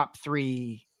a top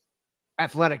 3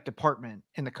 athletic department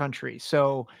in the country.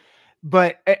 So,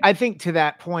 but I think to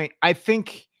that point, I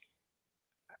think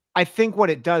what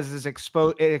it does is it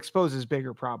exposes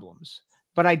bigger problems,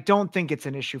 but I don't think it's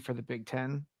an issue for the Big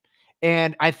Ten.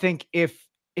 And I think if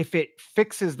it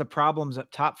fixes the problems up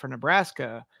top for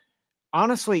Nebraska,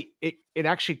 honestly, it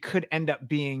actually could end up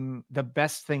being the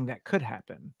best thing that could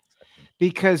happen,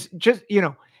 because just, you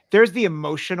know, there's the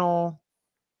emotional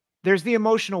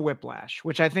whiplash,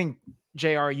 which I think,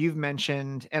 JR, you've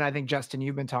mentioned, and I think, Justin,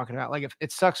 you've been talking about. Like, if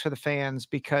it sucks for the fans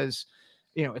because,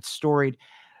 you know, it's storied,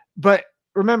 but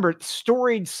remember,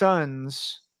 storied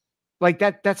sons, like,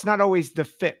 that's not always the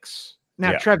fix.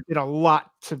 Now, Trev did a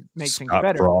lot to make things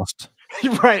better. Frost.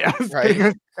 Right. I was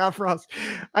thinking Scott Frost.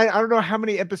 I don't know how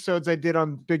many episodes I did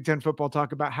on Big Ten Football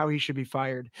talk about how he should be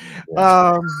fired.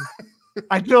 Yeah.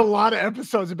 I did a lot of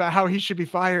episodes about how he should be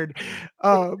fired.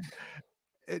 But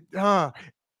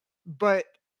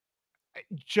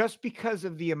just because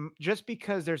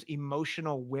there's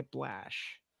emotional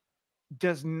whiplash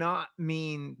does not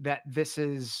mean that this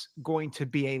is going to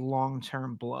be a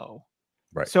long-term blow.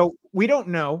 Right. So we don't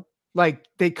know. Like,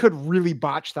 they could really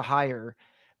botch the hire.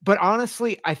 But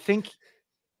honestly, I think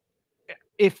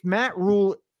if Matt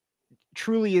Rule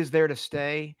truly is there to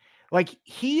stay, like,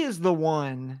 he is the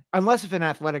one, unless if an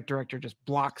athletic director just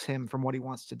blocks him from what he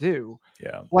wants to do.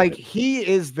 Yeah. Like, he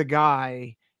is the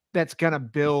guy that's going to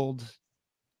build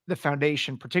the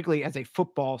foundation, particularly as a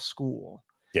football school.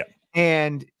 Yeah.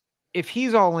 And if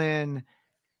he's all in,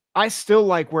 I still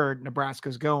like where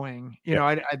Nebraska's going. You know,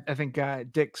 I think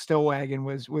Dick Stillwagon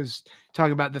was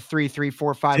talking about the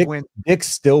 3-3-4-5 win. Dick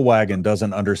Stillwagon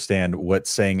doesn't understand what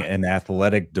saying an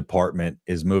athletic department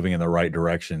is moving in the right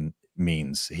direction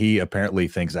means. He apparently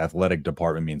thinks athletic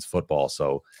department means football.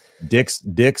 So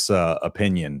Dick's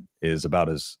opinion is about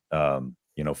as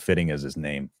fitting as his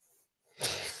name.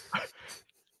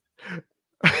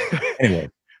 Anyway.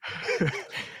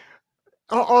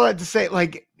 All that to say,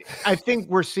 like, I think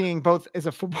we're seeing both as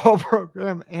a football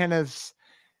program and as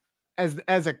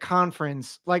a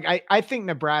conference. Like, I think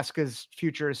Nebraska's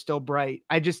future is still bright.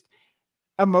 I think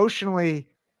emotionally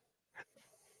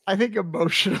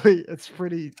it's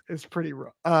pretty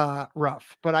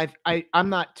rough. But I'm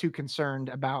not too concerned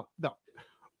about the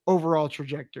overall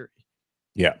trajectory.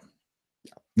 Yeah.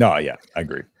 No, yeah, I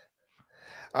agree.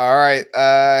 All right.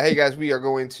 Hey, guys, we are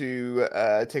going to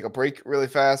take a break really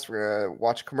fast. We're going to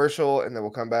watch a commercial, and then we'll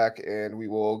come back, and we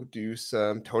will do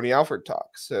some Tony Alford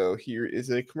talk. So here is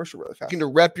a commercial really fast. Looking to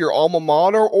rep your alma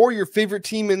mater or your favorite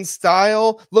team in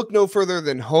style? Look no further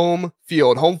than Home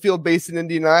Field. Home Field, based in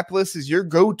Indianapolis, is your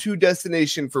go-to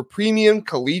destination for premium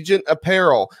collegiate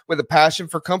apparel. With a passion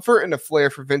for comfort and a flair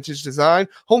for vintage design,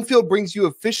 Home Field brings you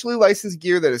officially licensed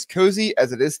gear that is cozy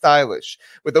as it is stylish.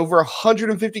 With over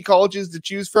 150 colleges to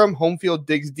choose from, Home Field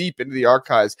digs deep into the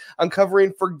archives,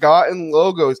 uncovering forgotten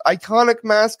logos, iconic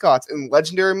mascots, and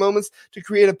legendary moments to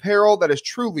create apparel that is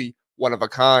truly one of a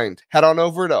kind. Head on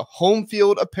over to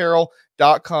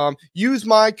homefieldapparel.com. Use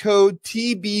my code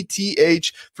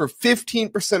TBTH for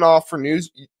 15% off for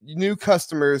new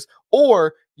customers,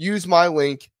 or use my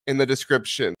link in the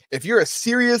description. If you're a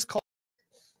serious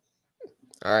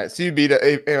all right, CUB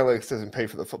Analytics doesn't pay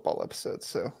for the football episodes,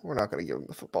 so we're not going to give them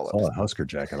the football episode. Oh, a Husker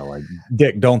jacket. I like.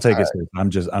 Dick, don't take it serious.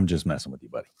 I'm just messing with you,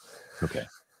 buddy. Okay.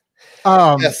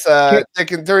 Yes,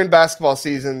 Dick, during basketball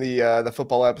season, the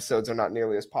football episodes are not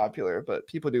nearly as popular, but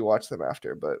people do watch them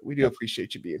after. But we do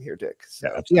appreciate you being here, Dick. So.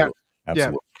 Yeah,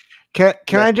 absolutely.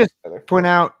 Can I just point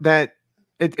out that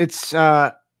it's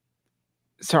our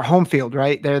Home Field,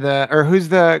 right? Who's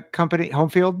the company? Home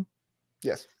Field?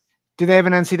 Yes. Do they have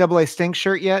an NCAA Stink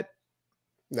shirt yet?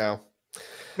 No.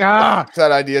 It's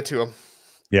that idea to them.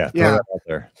 Yeah. Throw that out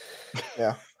there.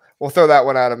 Yeah. We'll throw that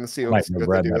one at them and see what they do.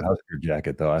 That Husker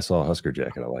jacket, though. I saw a Husker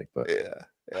jacket I like, but yeah,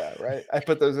 right. I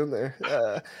put those in there.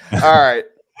 All right.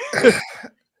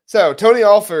 So Tony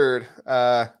Alford.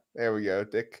 There we go,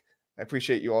 Dick. I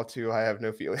appreciate you all too. I have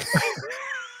no feeling.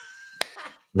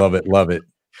 Love it.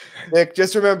 Nick,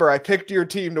 just remember, I picked your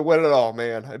team to win it all,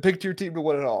 man. I picked your team to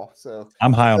win it all. So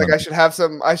I'm high on. I should have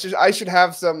some. I should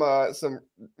have some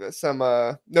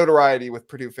notoriety with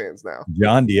Purdue fans now.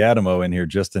 John Diadamo in here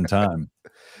just in time.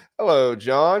 Hello,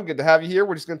 John. Good to have you here.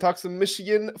 We're just going to talk some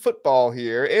Michigan football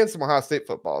here and some Ohio State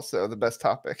football. So the best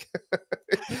topic.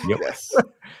 Yep. Yes.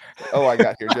 Oh, I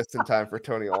got here just in time for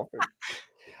Tony Alford.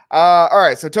 All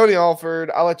right, so Tony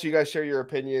Alford, I'll let you guys share your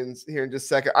opinions here in just a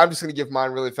second. I'm just going to give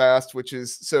mine really fast, which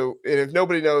is and if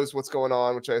nobody knows what's going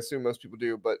on, which I assume most people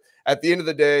do, but at the end of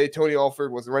the day, Tony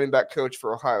Alford was the running back coach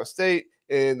for Ohio State.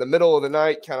 In the middle of the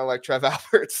night, kind of like Trev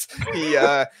Alberts,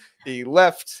 he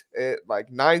left at like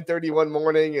 9:30 one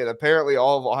morning, and apparently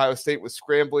all of Ohio State was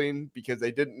scrambling because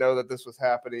they didn't know that this was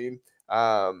happening.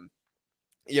 I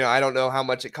don't know how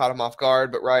much it caught him off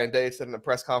guard, but Ryan Day said in a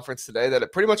press conference today that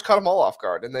it pretty much caught them all off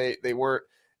guard, and they weren't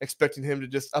expecting him to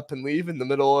just up and leave in the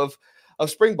middle of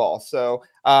spring ball. So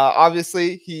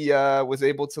obviously he was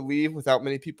able to leave without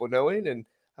many people knowing, and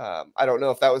I don't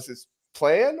know if that was his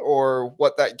plan or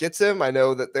what that gets him. I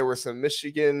know that there were some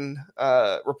Michigan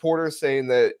reporters saying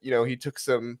that, he took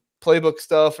some playbook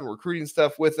stuff and recruiting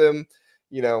stuff with him.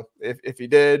 If he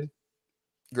did,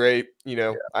 great.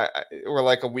 We're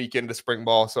like a week into spring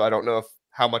ball, so I don't know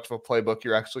how much of a playbook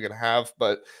you're actually going to have,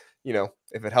 but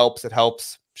if it helps, it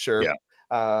helps. Sure. Yeah.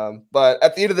 But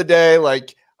at the end of the day,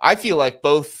 like, I feel like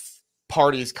both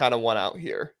parties kind of won out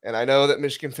here. And I know that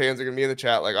Michigan fans are going to be in the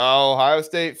chat like, oh, Ohio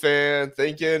State fan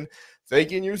thinking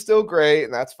you're still great.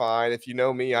 And that's fine. If you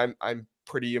know me, I'm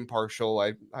pretty impartial.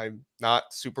 I'm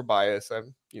not super biased.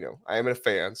 I am a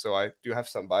fan, so I do have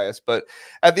some bias. But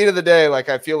at the end of the day, like,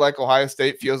 I feel like Ohio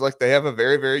State feels like they have a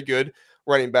very, very good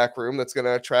running back room that's going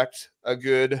to attract a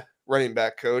good running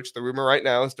back coach. The rumor right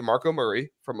now is DeMarco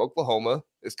Murray from Oklahoma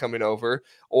is coming over,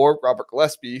 or Robert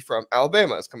Gillespie from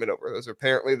Alabama is coming over. Those are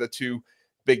apparently the two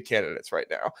big candidates right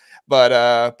now.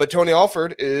 But Tony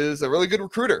Alford is a really good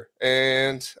recruiter.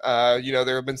 And,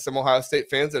 there have been some Ohio State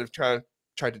fans that have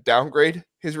tried to downgrade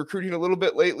his recruiting a little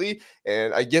bit lately.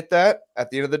 And I get that. At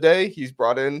the end of the day, he's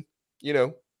brought in,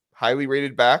 highly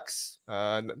rated backs,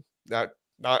 not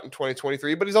not in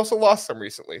 2023, but he's also lost some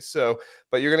recently. So,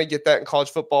 but you're going to get that in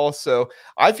college football. So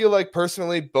I feel like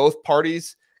personally, both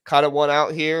parties kind of won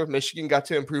out here. Michigan got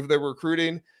to improve their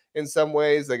recruiting in some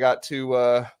ways. They got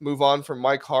to move on from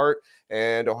Mike Hart,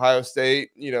 and Ohio State,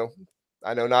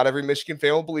 I know not every Michigan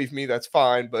fan will believe me. That's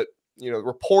fine. But,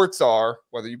 reports are,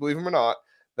 whether you believe them or not,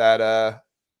 that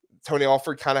Tony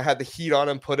Alford kind of had the heat on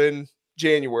him put in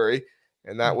January.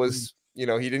 And that was, he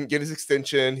didn't get his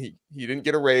extension. He didn't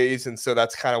get a raise. And so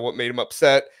that's kind of what made him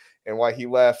upset and why he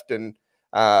left. And,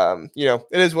 it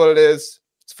is what it is.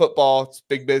 It's football. It's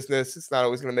big business. It's not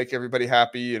always going to make everybody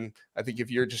happy. And I think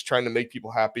if you're just trying to make people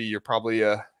happy, you're probably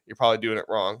doing it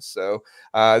wrong. So,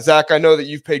 Zach, I know that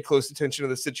you've paid close attention to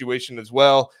the situation as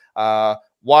well.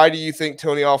 Why do you think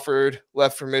Tony Alford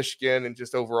left for Michigan, and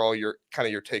just overall your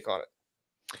take on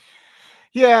it?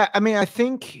 Yeah, I mean, I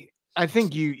think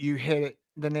you hit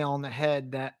the nail on the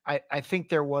head that I think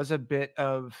there was a bit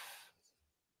of,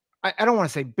 I don't want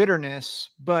to say bitterness,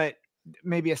 but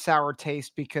maybe a sour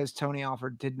taste because Tony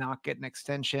Alford did not get an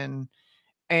extension.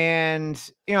 And,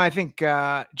 I think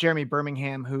Jeremy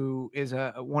Birmingham, who is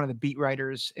one of the beat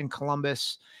writers in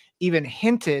Columbus, even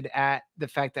hinted at the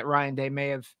fact that Ryan Day may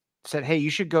have said, hey, you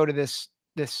should go to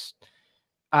this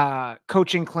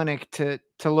coaching clinic to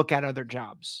look at other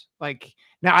jobs. Like,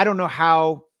 now I don't know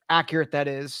how accurate that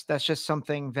is. That's just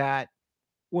something that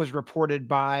was reported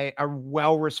by a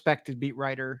well-respected beat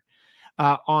writer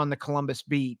on the Columbus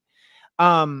beat.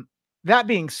 That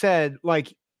being said,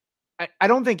 like, I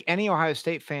don't think any Ohio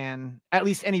State fan, at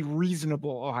least any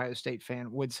reasonable Ohio State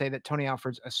fan, would say that Tony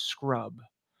Alford's a scrub.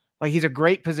 Like, he's a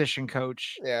great position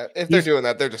coach. Yeah, if they're doing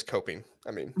that, they're just coping.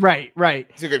 I mean, right.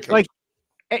 He's a good coach. Like,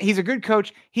 he's a good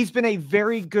coach. He's been a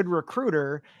very good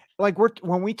recruiter. Like,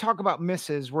 when we talk about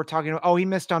misses, we're talking about, he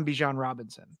missed on Bijan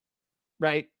Robinson,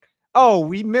 right? Oh,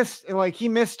 he missed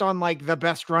on like the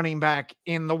best running back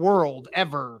in the world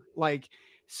ever. Like,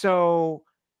 so,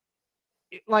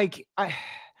 like,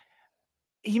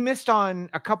 he missed on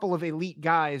a couple of elite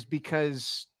guys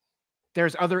because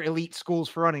there's other elite schools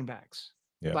for running backs.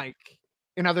 Yeah. Like,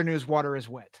 in other news, water is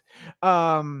wet.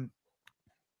 That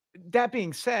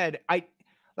being said,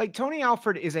 Tony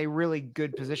Alford is a really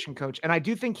good position coach. And I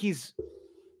do think he's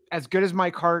as good as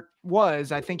Mike Hart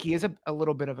was. I think he is a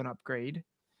little bit of an upgrade.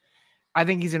 I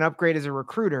think he's an upgrade as a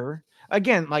recruiter.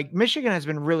 Again, like, Michigan has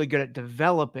been really good at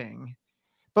developing.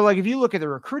 But, like, if you look at the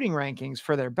recruiting rankings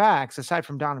for their backs, aside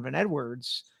from Donovan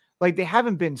Edwards, like, they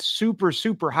haven't been super,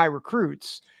 super high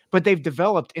recruits, but they've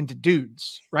developed into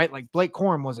dudes, right? Like, Blake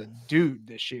Corum was a dude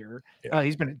this year. Yeah.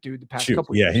 He's been a dude the past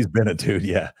couple years. Yeah, he's been a dude,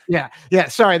 yeah. Yeah,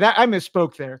 sorry, that I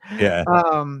misspoke there. Yeah.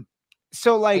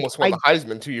 So, like, almost won the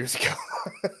Heisman 2 years ago.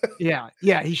 he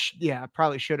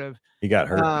probably should have. He got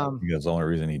hurt. That's the only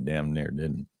reason he damn near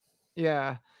didn't.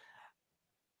 Yeah.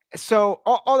 So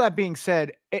all that being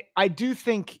said, I do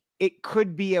think it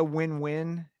could be a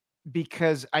win-win,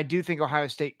 because I do think Ohio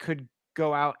State could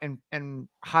go out and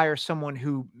hire someone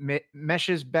who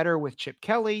meshes better with Chip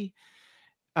Kelly,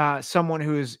 someone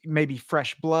who is maybe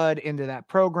fresh blood into that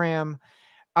program.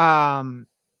 So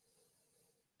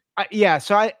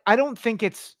I don't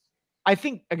think I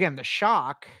think, again, the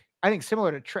shock, I think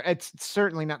similar to it's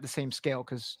certainly not the same scale,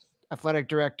 because athletic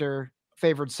director,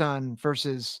 favored son,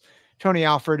 versus Tony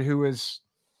Alford, who was,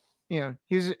 he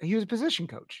was a position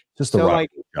coach. Just a rivalry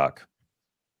shock.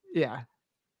 Yeah.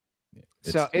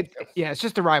 It's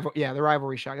just a rival. Yeah, the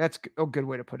rivalry shock. That's a good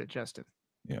way to put it, Justin.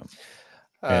 Yeah.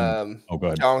 Go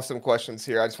ahead. John with some questions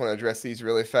here. I just want to address these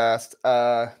really fast.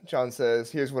 John says,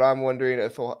 here's what I'm wondering.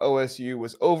 If OSU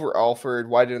was over Alford,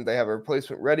 why didn't they have a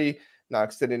replacement ready? Not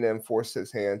extending him forced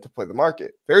his hand to play the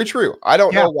market. Very true. I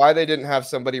don't know why they didn't have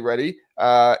somebody ready.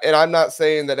 And I'm not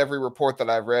saying that every report that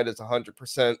I've read is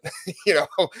 100%,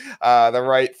 the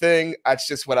right thing. That's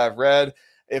just what I've read.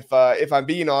 If I'm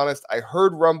being honest, I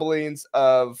heard rumblings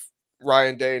of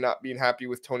Ryan Day not being happy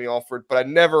with Tony Alford, but I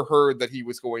never heard that he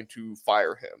was going to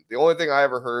fire him. The only thing I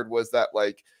ever heard was that,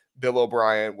 like, Bill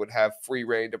O'Brien would have free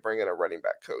reign to bring in a running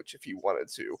back coach if he wanted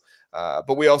to.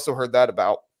 But we also heard that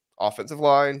about offensive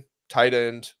line, tight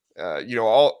end,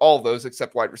 all of those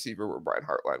except wide receiver, where Brian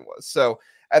Hartline was. So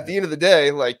at the end of the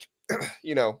day, like,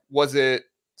 was it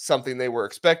something they were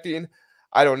expecting?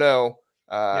 I don't know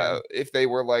if they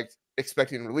were, like,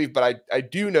 expecting him to leave, but I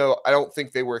do know, I don't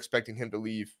think they were expecting him to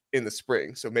leave in the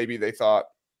spring. So maybe they thought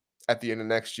at the end of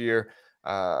next year.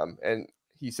 And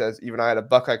he says, even I had a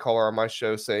Buckeye caller on my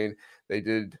show saying they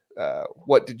did.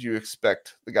 What did you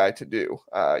expect the guy to do?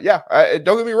 Don't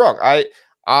get me wrong.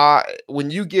 When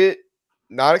you get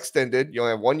not extended, you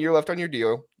only have 1 year left on your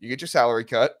deal. You get your salary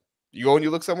cut. You go and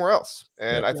you look somewhere else.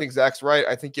 And I think Zach's right.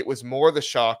 I think it was more the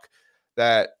shock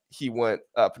that he went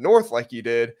up north like he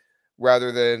did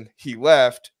rather than he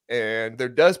left. And there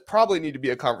does probably need to be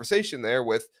a conversation there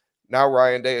with now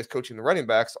Ryan Day is coaching the running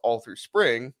backs all through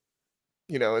spring,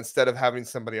 instead of having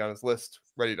somebody on his list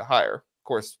ready to hire. Of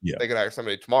course, they could hire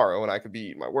somebody tomorrow and I could be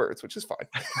eating my words, which is fine.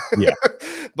 Yeah.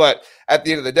 But at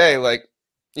the end of the day, like,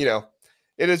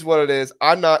 it is what it is.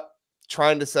 I'm not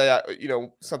trying to say,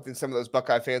 something some of those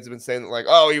Buckeye fans have been saying that, like,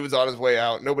 oh, he was on his way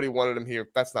out. Nobody wanted him here.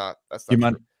 That's not true.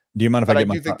 Do you mind if but I get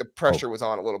my think the pressure was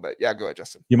on a little bit. Yeah, go ahead,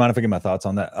 Justin. You mind if I get my thoughts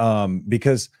on that?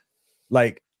 Because,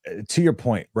 like, to your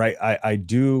point, right? I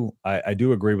do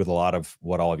agree with a lot of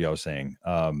what all of y'all are saying.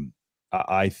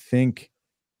 I think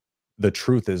the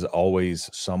truth is always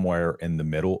somewhere in the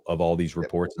middle of all these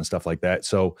reports and stuff like that.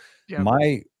 So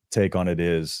my take on it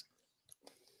is,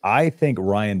 I think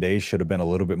Ryan Day should have been a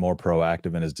little bit more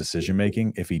proactive in his decision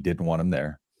making if he didn't want him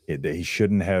there. He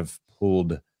shouldn't have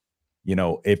pulled,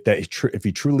 if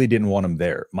he truly didn't want him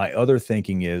there. My other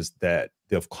thinking is that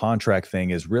the contract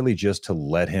thing is really just to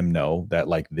let him know that,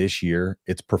 like, this year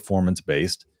it's performance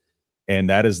based. And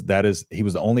that is he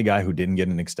was the only guy who didn't get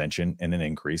an extension and an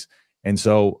increase. And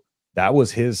so that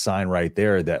was his sign right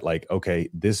there that, like, okay,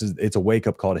 it's a wake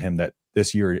up call to him that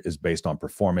this year is based on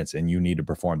performance and you need to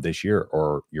perform this year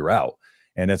or you're out.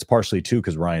 And that's partially too,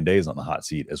 because Ryan Day is on the hot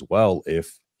seat as well.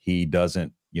 If he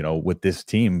doesn't, with this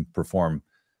team perform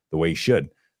the way he should.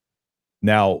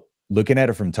 Now, looking at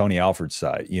it from Tony Alford's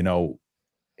side,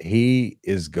 he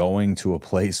is going to a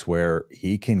place where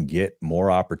he can get more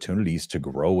opportunities to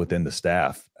grow within the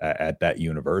staff at that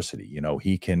university.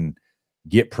 He can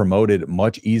get promoted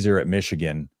much easier at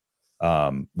Michigan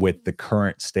with the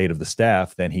current state of the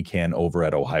staff than he can over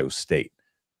at Ohio State.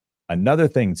 Another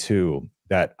thing too,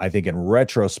 that I think in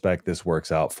retrospect, this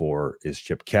works out for is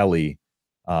Chip Kelly.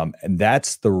 And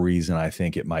that's the reason I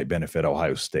think it might benefit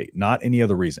Ohio State, not any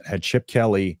other reason. Had Chip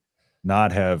Kelly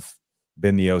not have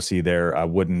been the OC there, I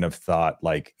wouldn't have thought,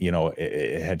 like,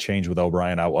 it had changed with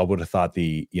O'Brien. I would have thought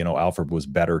Alford was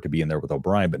better to be in there with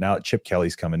O'Brien. But now Chip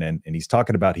Kelly's coming in and he's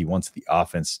talking about he wants the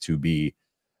offense to be,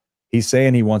 he's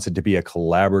saying he wants it to be a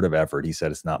collaborative effort. He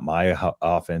said, it's not my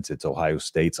offense, it's Ohio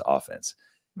State's offense.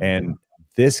 Mm-hmm. And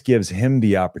this gives him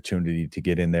the opportunity to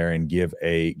get in there and get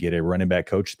a running back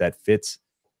coach that fits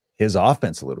his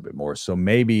offense a little bit more. So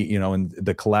maybe, in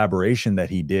the collaboration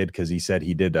that he did, because he said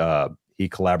he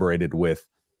collaborated with,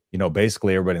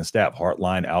 basically everybody in staff,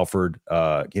 Hartline, Alford,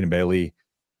 Keenan Bailey,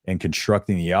 and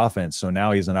constructing the offense. So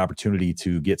now he has an opportunity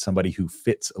to get somebody who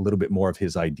fits a little bit more of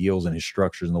his ideals and his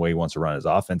structures and the way he wants to run his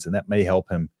offense. And that may help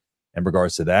him in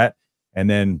regards to that. And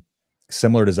then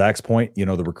similar to Zach's point, the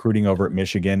recruiting over at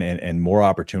Michigan and more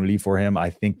opportunity for him.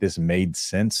 I think this made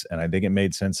sense. And I think it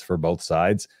made sense for both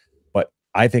sides, but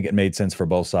I think it made sense for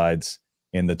both sides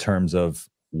in the terms of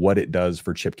what it does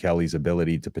for Chip Kelly's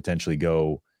ability to potentially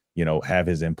go, have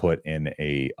his input in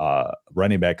a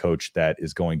running back coach that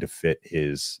is going to fit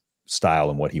his style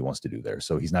and what he wants to do there.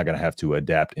 So he's not going to have to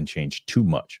adapt and change too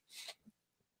much.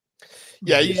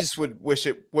 Yeah, you just would wish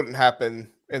it wouldn't happen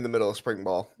in the middle of spring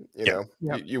ball.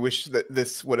 You wish that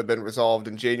this would have been resolved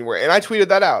in January. And I tweeted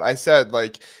that out. I said,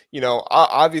 like,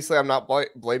 obviously I'm not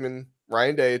blaming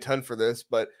Ryan Day a ton for this,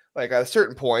 but like at a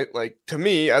certain point, like to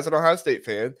me as an Ohio State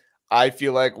fan, I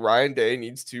feel like Ryan Day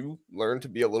needs to learn to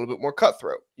be a little bit more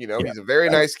cutthroat. He's a very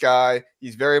nice guy.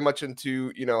 He's very much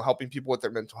into, helping people with their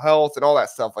mental health and all that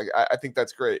stuff. Like, I think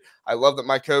that's great. I love that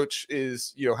my coach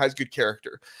is, has good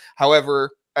character.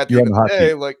 However, at the end of the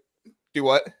day, like, do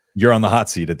what? You're on the hot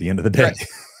seat at the end of the day. Right.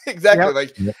 Exactly.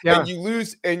 And you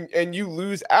lose and you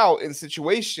lose out in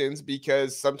situations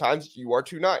because sometimes you are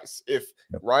too nice. If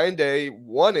Ryan Day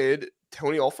wanted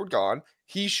Tony Alford gone,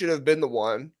 he should have been the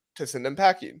one to send him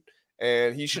packing.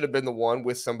 And he should have been the one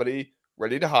with somebody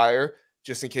ready to hire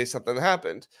just in case something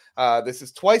happened. This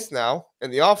is twice now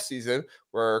in the offseason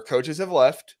where coaches have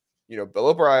left, Bill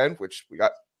O'Brien, which we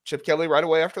got Chip Kelly right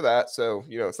away after that. So,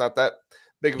 it's not that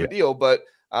big of a deal. But,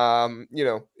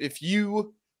 if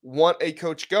you want a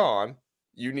coach gone,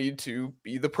 you need to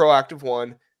be the proactive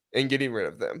one in getting rid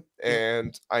of them.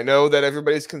 And I know that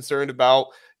everybody's concerned about,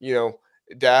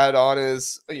 dad on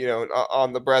his,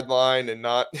 on the bread line and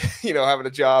not, having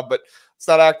a job, but let's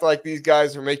not act like these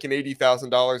guys are making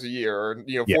 $80,000 a year or,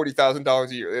 $40,000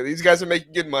 a year. These guys are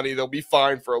making good money. They'll be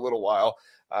fine for a little while,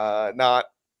 not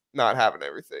having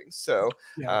everything. So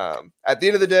at the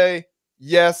end of the day,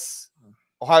 yes,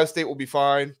 Ohio State will be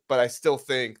fine, but I still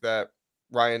think that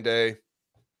Ryan Day,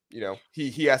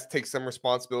 he has to take some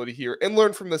responsibility here and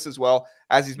learn from this as well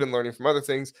as he's been learning from other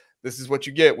things. This is what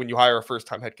you get when you hire a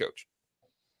first-time head coach.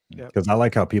 Because I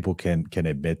like how people can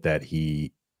admit that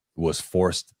he was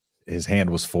forced, his hand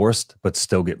was forced, but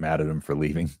still get mad at him for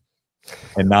leaving.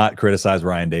 and not criticize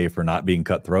Ryan Day for not being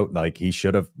cutthroat. Like, he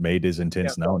should have made his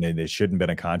intents known, and it shouldn't have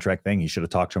been a contract thing. He should have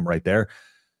talked to him right there,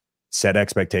 set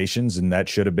expectations, and that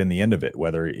should have been the end of it,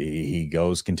 whether he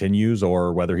continues,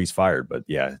 or whether he's fired. But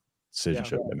yeah, decision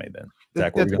should have been made then.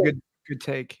 Zach, that's a good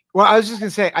take. Well, I was just gonna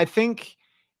say, I think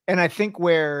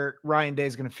where Ryan Day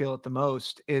is going to feel it the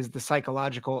most is the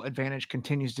psychological advantage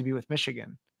continues to be with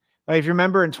Michigan. Like, if you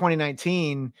remember in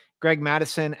 2019, Greg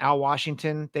Madison, Al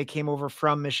Washington, they came over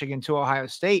from Michigan to Ohio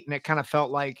State, and it kind of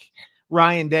felt like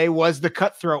Ryan Day was the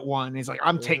cutthroat one. He's like,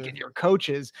 I'm taking your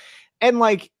coaches. And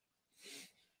like,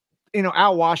 you know,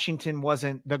 Al Washington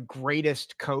wasn't the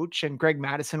greatest coach, and Greg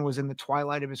Madison was in the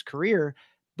twilight of his career,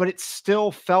 but it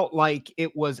still felt like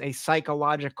it was a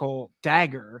psychological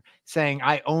dagger saying,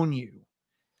 I own you.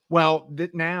 Well,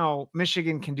 now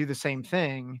Michigan can do the same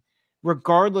thing,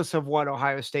 regardless of what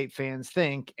Ohio State fans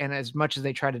think. And as much as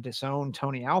they try to disown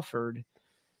Tony Alford,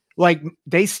 like,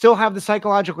 they still have the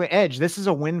psychological edge. This is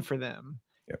a win for them.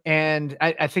 Yep. And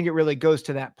I think it really goes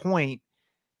to that point.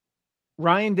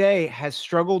 Ryan Day has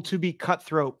struggled to be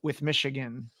cutthroat with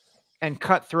Michigan and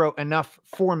cutthroat enough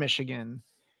for Michigan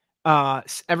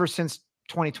ever since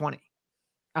 2020,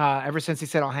 ever since he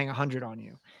said, I'll hang 100 on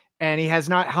you. And he has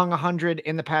not hung 100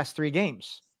 in the past 3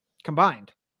 games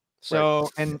combined. So,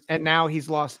 right. and now he's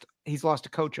lost a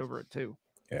coach over it too.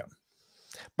 Yeah.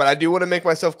 But I do want to make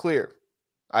myself clear.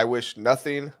 I wish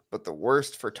nothing but the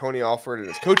worst for Tony Alford in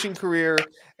his coaching career.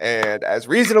 And as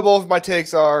reasonable as my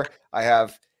takes are, I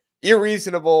have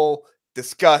irreasonable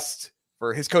disgust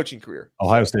for his coaching career.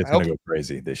 Ohio State's going to go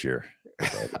crazy this year.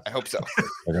 I hope so.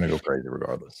 They're going to go crazy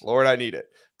regardless. Lord, I need it.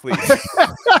 Please.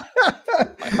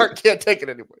 My heart can't take it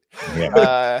anymore.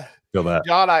 Yeah. Feel that.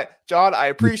 John, I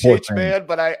appreciate you, man,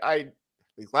 but I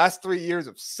these last 3 years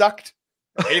have sucked.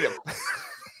 I hate him.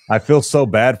 I feel so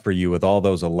bad for you with all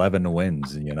those 11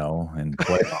 wins, you know, and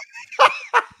playoff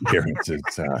appearances.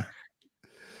 Some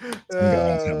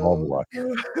guys have all the luck.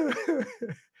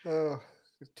 Oh,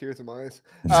 tears in my eyes.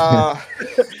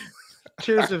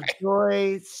 Tears of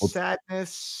joy,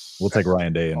 sadness. We'll take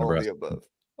Ryan Day in Nebraska.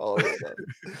 All the above.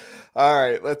 All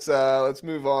right, let's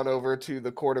move on over to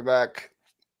the quarterback.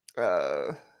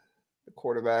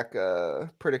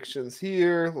 Predictions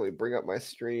here. Let me bring up my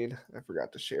screen. I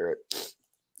forgot to share it.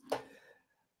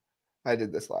 I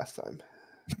did this last time.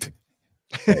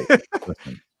 Hey,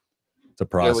 listen, it's a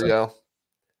process. There we go.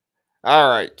 All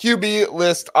right, QB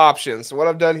list options. So what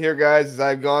I've done here, guys, is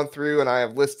I've gone through and I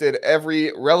have listed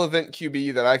every relevant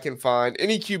QB that I can find,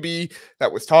 any QB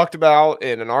that was talked about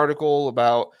in an article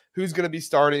about who's going to be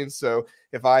starting. So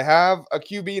if I have a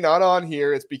QB not on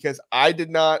here, it's because I did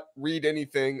not read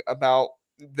anything about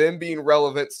them being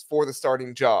relevant for the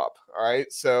starting job. All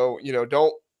right, so, you know,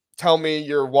 don't tell me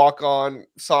your walk-on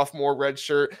sophomore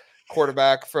redshirt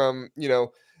quarterback from,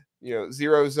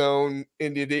 zero zone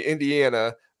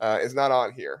Indiana is not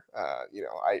on here.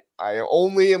 I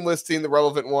only am listing the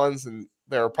relevant ones, and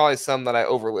there are probably some that I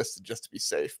overlisted just to be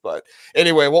safe. But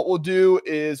anyway, what we'll do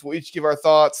is we'll each give our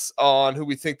thoughts on who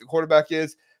we think the quarterback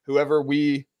is. Whoever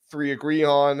we 3 agree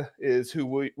on is who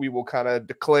we will kind of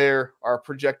declare our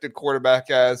projected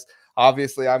quarterback as.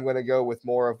 Obviously, I'm going to go with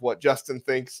more of what Justin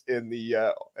thinks in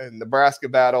the Nebraska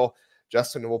battle.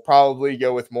 Justin will probably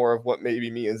go with more of what maybe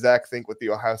me and Zach think with the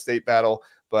Ohio State battle.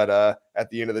 But at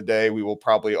the end of the day, we will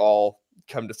probably all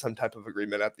come to some type of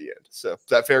agreement at the end. So is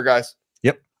that fair, guys?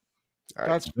 Yep. All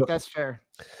right. That's fair.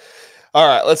 All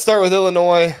right, let's start with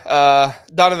Illinois.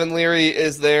 Donovan Leary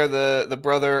is there, the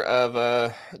brother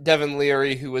of Devin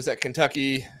Leary, who was at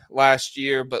Kentucky last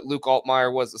year, but Luke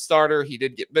Altmaier was the starter. He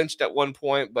did get benched at one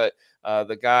point, but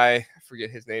the guy, I forget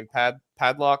his name, Paddock.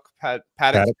 Yeah,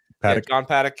 John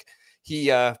Paddock. He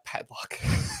Padlock.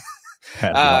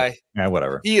 Yeah,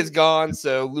 whatever. He is gone,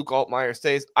 so Luke Altmaier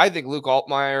stays. I think Luke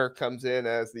Altmaier comes in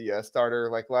as the starter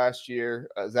like last year.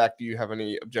 Zach, do you have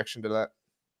any objection to that?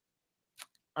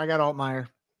 I got Altmaier.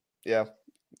 Yeah.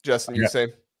 Justin, you same?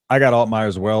 I got Altmaier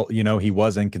as well. You know, he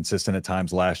was inconsistent at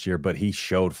times last year, but he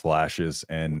showed flashes,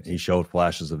 and he showed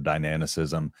flashes of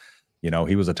dynamicism. You know,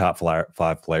 he was a top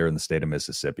 5 player in the state of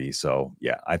Mississippi. So,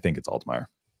 yeah, I think it's Altmaier.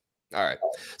 All right.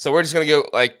 So we're just going to go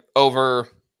like over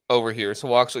here. So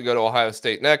we'll actually go to Ohio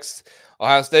State next.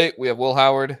 Ohio State, we have Will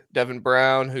Howard, Devin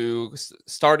Brown, who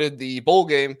started the bowl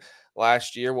game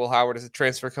last year. Will Howard is a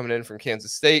transfer coming in from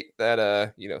Kansas State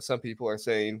that, some people are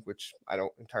saying, which I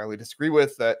don't entirely disagree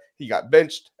with, that he got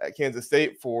benched at Kansas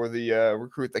State for the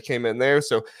recruit that came in there.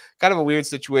 So kind of a weird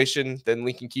situation. Then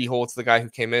Lincoln Keyholt's the guy who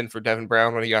came in for Devin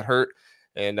Brown when he got hurt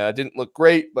and didn't look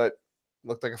great, but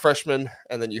looked like a freshman.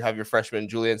 And then you have your freshman,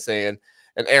 Julian Sayin,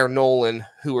 and Aaron Nolan,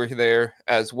 who are there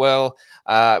as well.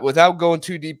 Without going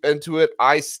too deep into it,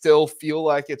 I still feel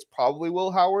like it's probably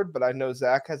Will Howard, but I know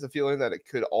Zach has a feeling that it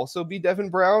could also be Devin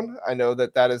Brown. I know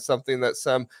that is something that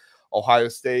some Ohio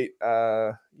State,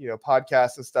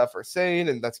 podcasts and stuff are saying,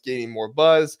 and that's gaining more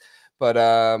buzz. But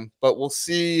we'll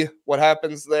see what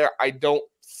happens there. I don't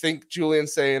think Julian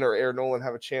Sayin or Aaron Nolan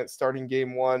have a chance starting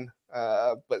game one.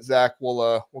 But Zach,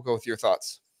 we'll go with your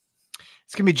thoughts.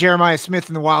 It's gonna be Jeremiah Smith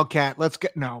and the Wildcat. Let's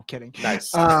get no kidding.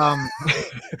 Nice.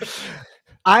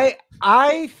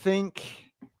 I think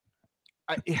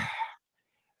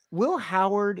Will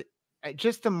Howard.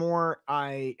 Just the more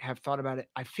I have thought about it,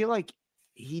 I feel like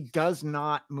he does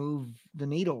not move the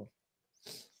needle,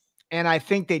 and I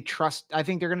think they're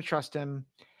going to trust him.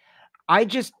 I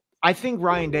think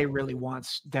Ryan Day really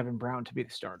wants Devin Brown to be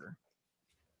the starter.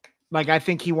 Like, I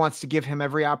think he wants to give him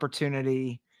every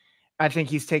opportunity. I think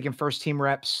he's taking first team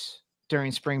reps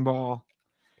during spring ball.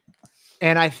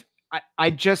 And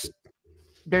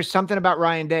there's something about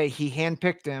Ryan Day. He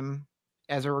handpicked him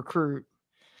as a recruit.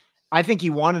 I think he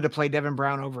wanted to play Devin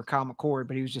Brown over Kyle McCord,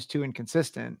 but he was just too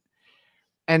inconsistent.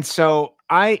 And so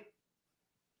I'll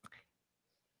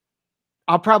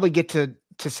probably get to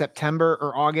September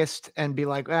or August and be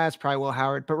like, it's probably Will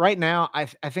Howard. But right now, I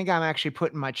think I'm actually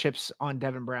putting my chips on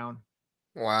Devin Brown.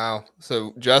 Wow.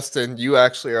 So, Justin, you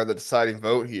actually are the deciding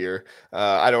vote here.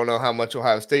 I don't know how much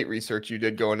Ohio State research you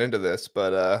did going into this,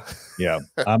 but yeah,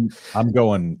 I'm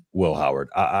going Will Howard.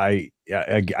 I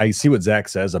see what Zach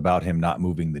says about him not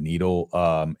moving the needle,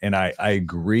 and I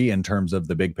agree in terms of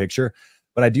the big picture.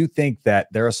 But I do think that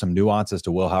there are some nuances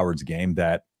to Will Howard's game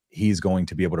that he's going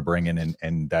to be able to bring in,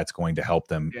 and that's going to help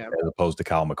them as opposed to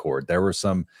Kyle McCord. There were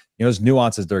some, there's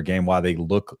nuances to their game while they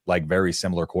look like very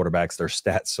similar quarterbacks. Their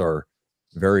stats are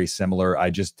very similar. I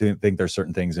just didn't think there's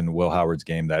certain things in Will Howard's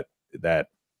game that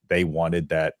they wanted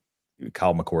that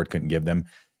Kyle McCord couldn't give them.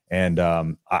 And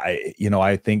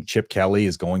I think Chip Kelly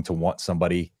is going to want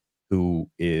somebody who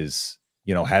is,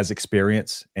 has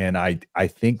experience. And I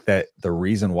think that the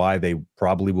reason why they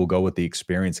probably will go with the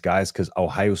experienced guys, because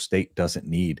Ohio State doesn't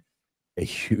need a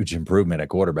huge improvement at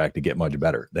quarterback to get much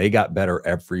better. They got better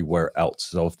everywhere else.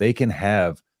 So if they can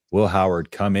have Will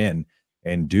Howard come in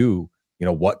and do,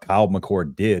 what Kyle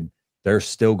McCord did, they're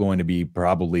still going to be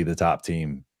probably the top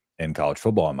team in college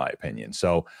football, in my opinion.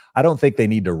 So I don't think they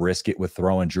need to risk it with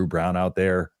throwing Drew Brown out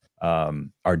there,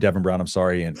 or Devin Brown, I'm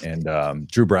sorry. And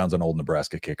Drew Brown's an old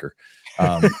Nebraska kicker.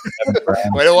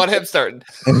 We don't want him starting.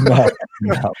 No.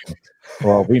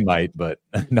 Well, we might, but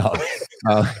no.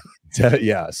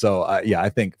 Yeah. So I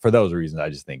think for those reasons, I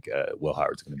just think Will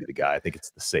Howard's going to be the guy. I think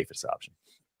it's the safest option.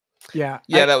 Yeah.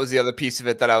 That was the other piece of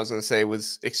it that I was going to say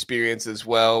was experience as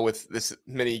well. With this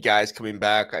many guys coming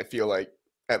back, I feel like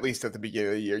at least at the beginning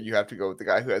of the year, you have to go with the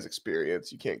guy who has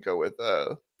experience. You can't go with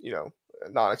a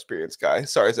non-experienced guy.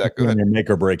 Sorry, Zach. Go ahead. Your make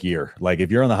or break year. Like if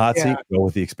you're on the hot seat, go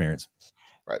with the experience.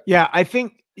 Right. Yeah, I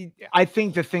think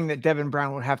the thing that Devin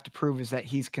Brown would have to prove is that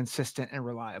he's consistent and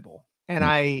reliable.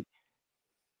 And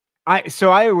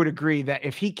so I would agree that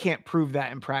if he can't prove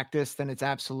that in practice, then it's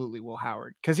absolutely Will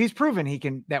Howard, because he's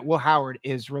proven that Will Howard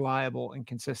is reliable and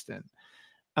consistent.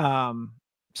 So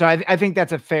I think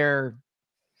that's a fair.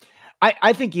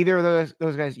 I think either of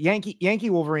those guys, Yankee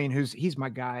Wolverine, he's my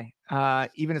guy.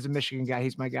 Even as a Michigan guy,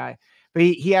 he's my guy. But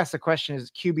he asked the question: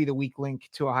 is QB the weak link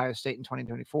to Ohio State in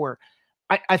 2024?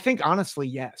 I think honestly,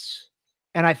 yes.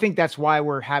 And I think that's why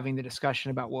we're having the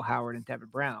discussion about Will Howard and Devin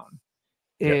Brown.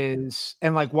 And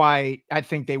like why I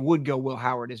think they would go Will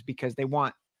Howard is because they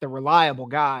want the reliable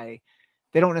guy.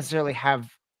 They don't necessarily have.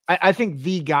 I think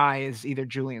the guy is either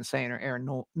Julian Sayin or Aaron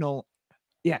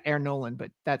Nolan,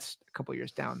 but that's a couple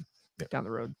years down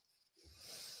the road.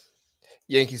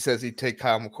 Yankee says he'd take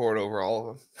Kyle McCord over all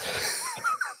of them.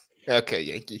 Okay,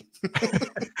 Yankee.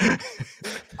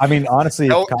 I mean, honestly,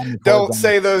 don't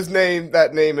say that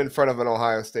name in front of an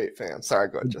Ohio State fan. Sorry,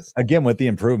 go ahead. Just again with the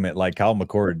improvement, like Kyle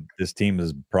McCord, this team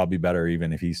is probably better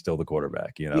even if he's still the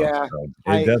quarterback. Yeah, so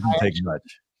it doesn't take much.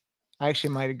 I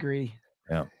actually might agree.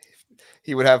 Yeah,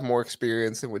 he would have more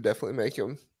experience and would definitely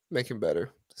make him better.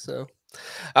 So,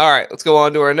 all right, let's go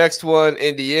on to our next one.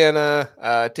 Indiana,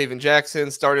 Taven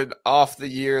Jackson started off the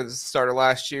year, the starter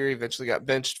last year. Eventually got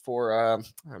benched for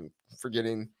I'm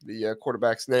forgetting the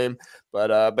quarterback's name,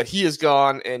 but he is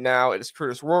gone, and now it is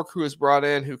Curtis Rourke who is brought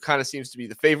in, who kind of seems to be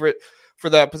the favorite for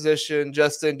that position.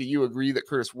 Justin, do you agree that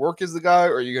Curtis Rourke is the guy,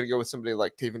 or are you going to go with somebody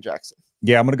like Taven Jackson?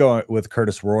 Yeah, I'm going to go with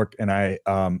Curtis Rourke, and I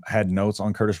had notes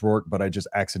on Curtis Rourke, but I just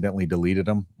accidentally deleted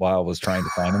them while I was trying to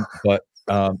find them. But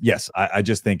yes, I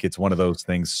just think it's one of those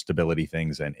things, stability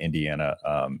things, and Indiana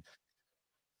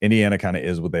Indiana kind of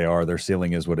is what they are. Their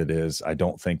ceiling is what it is. I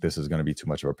don't think this is going to be too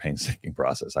much of a painstaking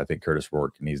process. I think Curtis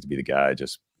Rourke needs to be the guy.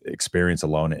 Just experience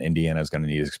alone, and Indiana is going to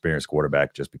need an experienced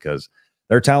quarterback just because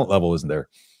their talent level isn't there.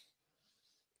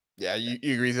 Yeah,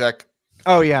 you agree, Zach?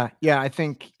 Oh yeah, I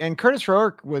think, and Curtis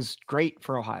Rourke was great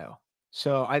for Ohio,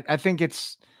 so I think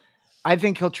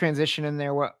he'll transition in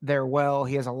there well.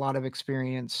 He has a lot of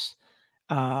experience,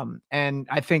 and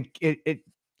I think it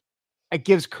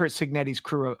gives Curt Cignetti's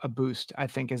crew a boost. I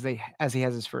think as he has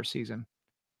his first season.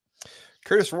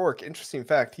 Curtis Rourke, interesting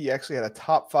fact, he actually had a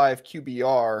top 5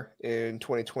 QBR in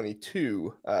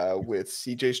 2022 with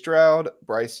CJ Stroud,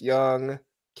 Bryce Young,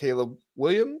 Caleb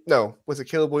Williams. No, was it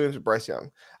Caleb Williams or Bryce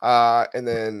Young? And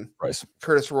then Bryce.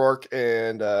 Curtis Rourke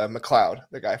and McLeod,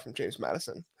 the guy from James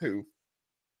Madison, who,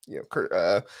 Curt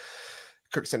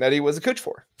Cignetti was a coach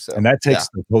for. So, and that takes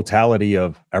the totality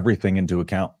of everything into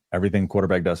account, everything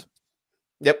quarterback does.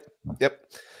 Yep.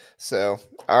 So,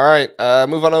 all right,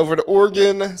 move on over to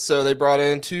Oregon. So they brought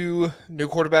in 2 new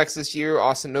quarterbacks this year.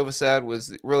 Austin Novosad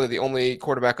was really the only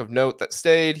quarterback of note that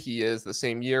stayed. He is the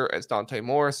same year as Dante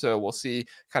Moore. So we'll see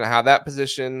kind of how that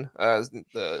position, as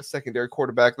the secondary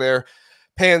quarterback there,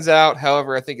 pans out.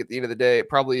 However, I think at the end of the day, it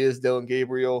probably is Dylan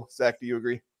Gabriel. Zach, do you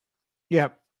agree? Yeah.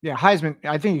 Heisman.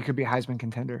 I think he could be a Heisman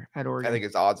contender at Oregon. I think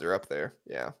his odds are up there.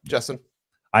 Yeah. Justin?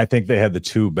 I think they had the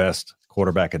 2 best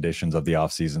quarterback additions of the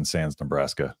offseason, sans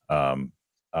Nebraska.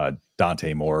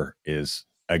 Dante Moore is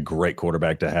a great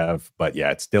quarterback to have, but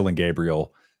yeah, it's Dylan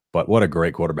Gabriel, but what a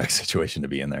great quarterback situation to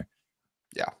be in there.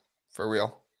 Yeah, for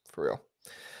real.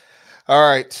 All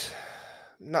right.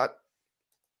 Not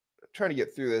trying to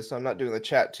get through this, so I'm not doing the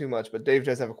chat too much, but Dave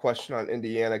does have a question on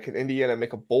Indiana. Can Indiana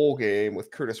make a bowl game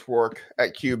with Curtis Rourke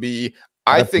at QB?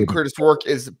 I think Curtis Rourke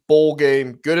is bowl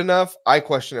game good enough. I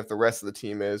question if the rest of the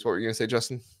team is. What were you going to say,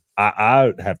 Justin? I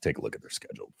would have to take a look at their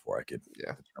schedule before I could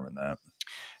determine that.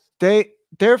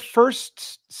 Their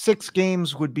first 6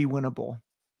 games would be winnable.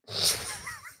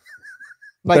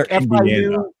 Like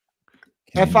FIU.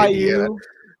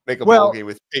 Make a bowl game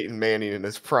with Peyton Manning in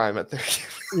his prime at their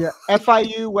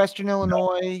FIU, Western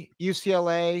Illinois,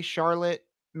 UCLA, Charlotte,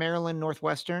 Maryland,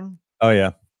 Northwestern. Oh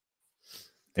yeah,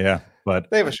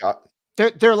 but they have a shot.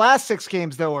 Their last 6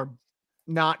 games though are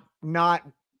not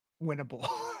winnable.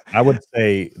 I would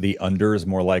say the under is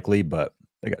more likely, but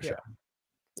they got a shot.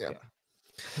 Yeah.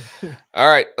 All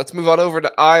right, let's move on over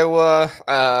to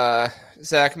Iowa.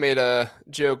 Zach made a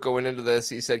joke going into this.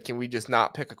 He said, "Can we just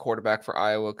not pick a quarterback for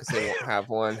Iowa because they won't have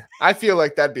one?" I feel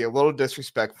like that'd be a little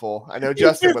disrespectful. I know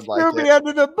Justin would like it. Threw me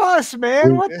under the bus,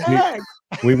 man. What the heck?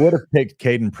 We would have picked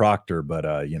Caden Proctor, but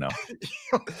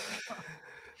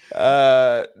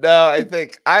No, I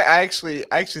think I actually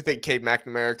think Cade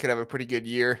McNamara could have a pretty good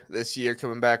year this year,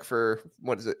 coming back for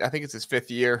what is it? I think it's his 5th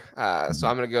year. So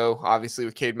I'm gonna go obviously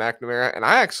with Cade McNamara, and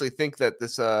I actually think that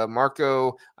this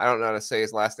Marco, I don't know how to say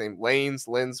his last name,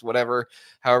 Lins, whatever,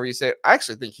 however you say it. I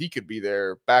actually think he could be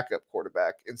their backup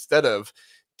quarterback instead of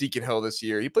Deacon Hill this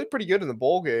year. He played pretty good in the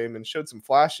bowl game and showed some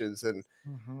flashes. And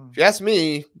if you ask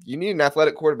me, you need an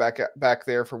athletic quarterback back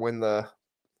there for when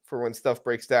stuff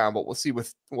breaks down, but we'll see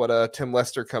with what Tim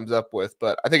Lester comes up with.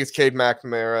 But I think it's Cade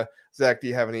McNamara. Zach, do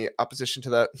you have any opposition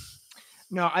to that?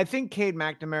 No, I think Cade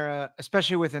McNamara,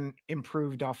 especially with an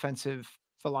improved offensive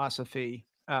philosophy,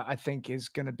 I think he'll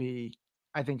be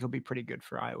pretty good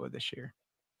for Iowa this year.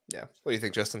 Yeah. What do you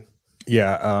think, Justin?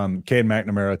 Yeah. Cade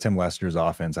McNamara, Tim Lester's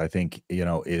offense, I think,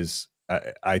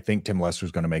 I think Tim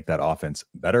Lester's going to make that offense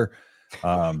better.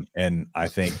 And I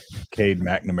think Cade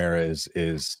McNamara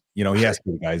is he has to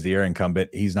be the guy. He's the air incumbent.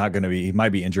 He's not going to be, he might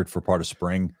be injured for part of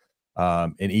spring.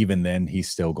 And even then he's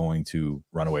still going to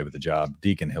run away with the job.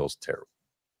 Deacon Hill's terrible.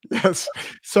 Yes.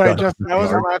 Sorry, Justin, I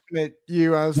wasn't laughing at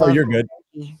you. I was you're good.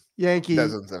 Yankee.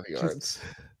 Dozens of yards.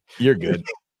 You're good.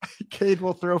 Cade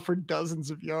will throw for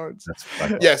dozens of yards.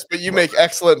 Yes, but you make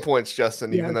excellent points,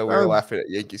 Justin, even though we were laughing at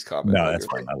Yankees comment. No, that's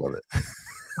fine. I love it.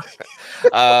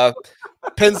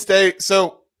 Penn State.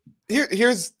 So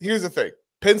here's the thing.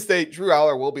 Penn State, Drew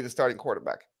Aller will be the starting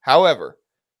quarterback. However,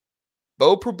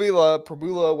 Bo Prabula,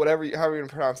 however you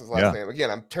pronounce his last name. Again,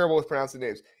 I'm terrible with pronouncing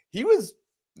names. He was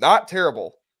not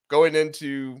terrible going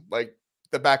into like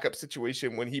the backup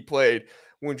situation when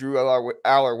Drew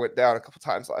Aller went down a couple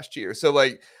times last year. So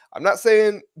like, I'm not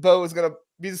saying Bo is going to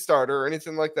be the starter or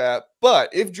anything like that, but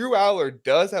if Drew Aller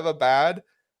does have a bad,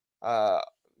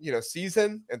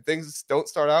 season and things don't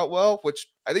start out well, which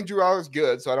I think Drew Aller is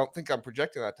good, so I don't think I'm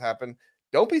projecting that to happen.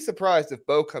 Don't be surprised if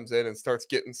Bo comes in and starts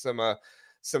getting some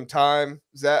time.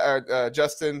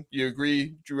 Justin, you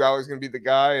agree Drew Aller is going to be the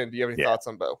guy, and do you have any thoughts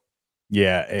on Bo?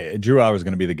 Yeah, Drew Aller is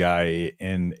going to be the guy,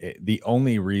 and the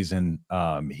only reason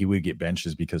he would get benched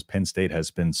is because Penn State has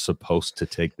been supposed to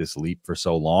take this leap for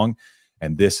so long,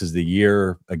 and this is the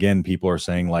year. Again, people are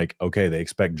saying like, okay, they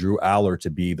expect Drew Aller to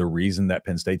be the reason that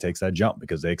Penn State takes that jump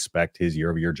because they expect his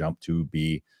year-over-year jump to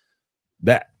be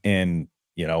that. And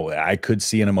you know, I could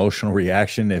see an emotional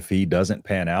reaction if he doesn't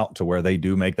pan out to where they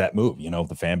do make that move. You know,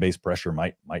 the fan base pressure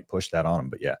might push that on him.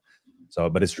 But yeah, so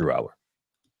but it's Drew Aller.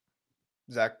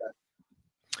 Zach.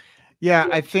 Yeah,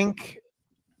 I think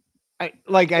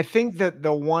that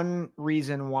the one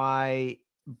reason why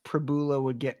Prabula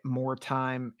would get more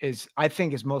time is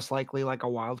most likely like a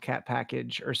Wildcat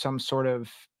package or some sort of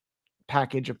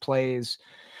package of plays.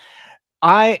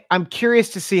 I'm curious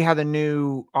to see how the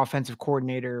new offensive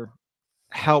coordinator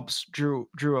helps Drew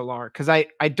Aller, because I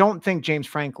don't think James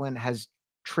Franklin has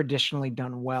traditionally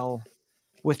done well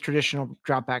with traditional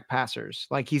drop back passers.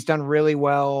 Like, he's done really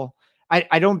well.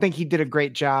 I don't think he did a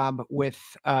great job with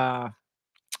the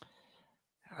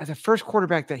first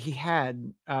quarterback that he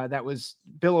had, that was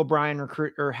Bill O'Brien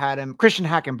had him, Christian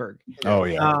Hackenberg. Oh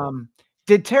yeah.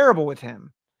 Did terrible with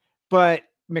him. But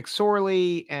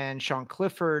McSorley and Sean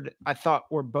Clifford, I thought,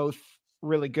 were both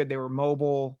really good. They were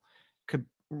mobile, could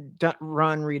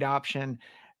run, read option.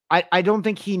 I don't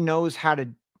think he knows how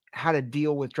to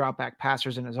deal with drop back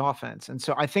passers in his offense. And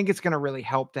so I think it's going to really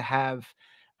help to have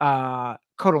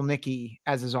Kotelnicki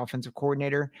as his offensive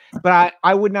coordinator. But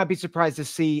I would not be surprised to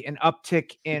see an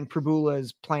uptick in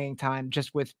Prabula's playing time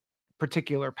just with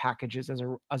particular packages as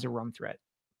a run threat.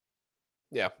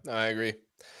 Yeah, I agree.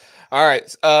 All right.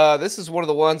 This is one of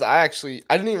the ones I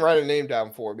didn't even write a name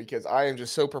down for because I am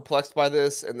just so perplexed by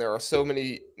this. And there are so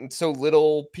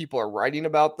little people are writing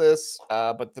about this.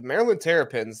 But the Maryland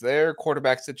Terrapins, their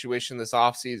quarterback situation this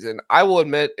offseason, I will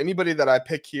admit, anybody that I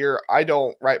pick here, I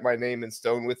don't write my name in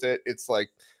stone with it. It's like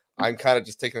I'm kind of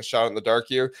just taking a shot in the dark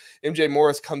here. MJ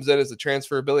Morris comes in as a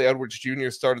transfer. Billy Edwards Jr.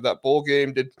 started that bowl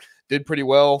game, did pretty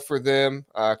well for them.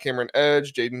 Cameron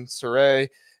Edge, Jaden Surrey,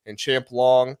 and Champ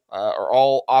Long are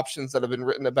all options that have been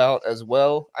written about as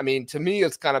well. I mean, to me,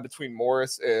 it's kind of between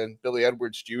Morris and Billy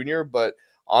Edwards Jr., but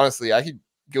honestly, I could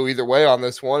go either way on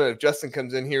this one. And if Justin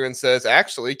comes in here and says,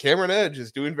 actually, Cameron Edge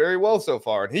is doing very well so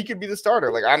far, and he could be the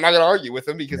starter, like, I'm not going to argue with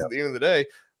him because at the end of the day,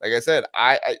 like I said,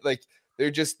 I like,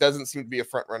 there just doesn't seem to be a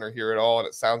front runner here at all. And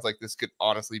it sounds like this could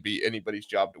honestly be anybody's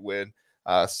job to win.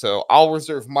 So I'll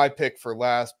reserve my pick for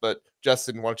last, but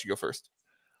Justin, why don't you go first?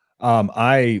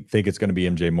 I think it's going to be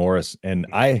MJ Morris, and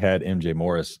I had MJ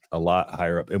Morris a lot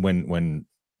higher up. And when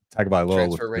Tagovailoa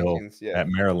was still at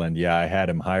Maryland, yeah, I had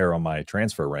him higher on my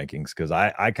transfer rankings because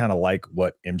I kind of like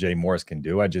what MJ Morris can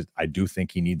do. I do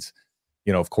think he needs,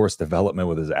 you know, of course, development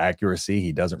with his accuracy.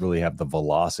 He doesn't really have the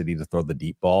velocity to throw the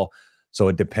deep ball. So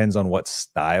it depends on what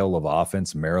style of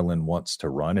offense Maryland wants to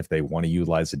run if they want to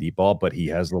utilize the deep ball, but he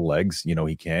has the legs, you know,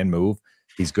 he can move.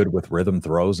 He's good with rhythm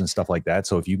throws and stuff like that.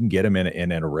 So if you can get him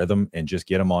in a rhythm and just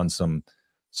get him on some,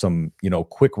 you know,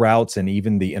 quick routes and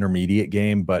even the intermediate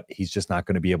game, but he's just not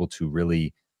going to be able to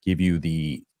really give you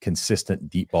the consistent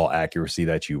deep ball accuracy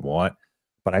that you want.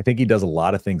 But I think he does a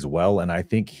lot of things well. And I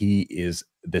think he is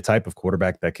the type of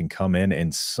quarterback that can come in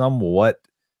and somewhat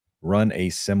run a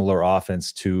similar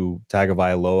offense to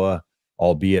Tagovailoa,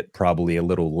 albeit probably a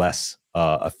little less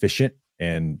efficient.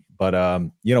 But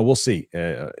you know, we'll see.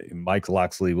 Mike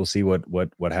Loxley, we'll see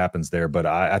what happens there. But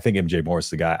I think MJ Morris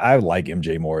is the guy. I like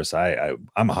MJ Morris.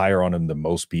 I'm higher on him than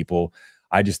most people.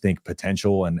 I just think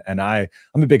potential, and I'm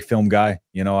a big film guy.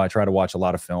 You know, I try to watch a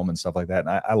lot of film and stuff like that.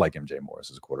 And I like MJ Morris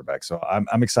as a quarterback. So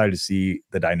I'm excited to see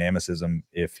the dynamicism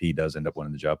if he does end up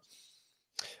winning the job.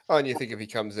 Oh, and you think if he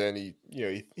comes in,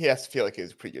 he has to feel like he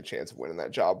has a pretty good chance of winning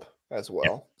that job as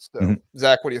well. Yeah. So,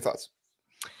 Zach, what are your thoughts?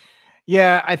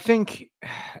 Yeah, I think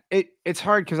it's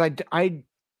hard because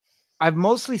I've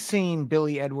mostly seen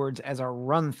Billy Edwards as a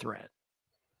run threat.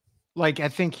 Like, I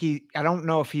don't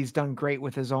know if he's done great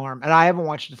with his arm, and I haven't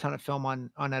watched a ton of film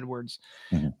on Edwards.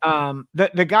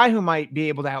 The guy who might be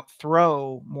able to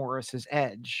outthrow Morris is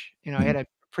Edge. You know, he had a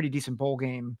pretty decent bowl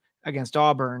game against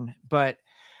Auburn, but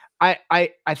I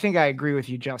think I agree with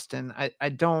you, Justin. I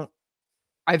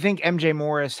think MJ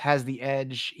Morris has the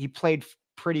edge. He played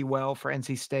pretty well for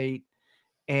NC State,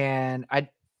 and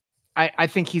I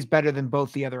think he's better than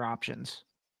both the other options.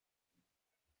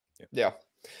 Yeah.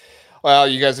 Well,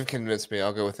 you guys have convinced me.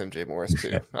 I'll go with MJ Morris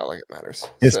too. Not like it matters.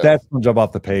 His stats don't jump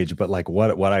off the page, but like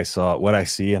what I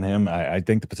see in him, I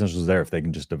think the potential is there if they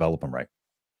can just develop him right.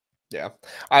 Yeah,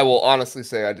 I will honestly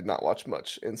say I did not watch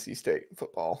much NC State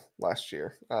football last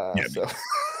year. So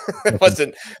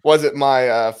It wasn't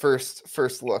my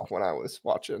first look when I was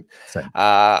watching.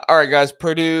 All right, guys.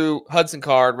 Purdue Hudson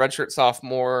Card, redshirt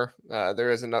sophomore.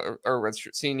 There is another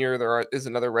redshirt senior. There is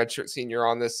another redshirt senior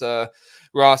on this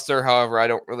roster. However, I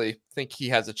don't really think he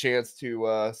has a chance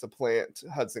to supplant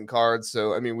Hudson Card.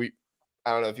 So, I mean,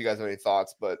 I don't know if you guys have any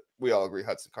thoughts, but we all agree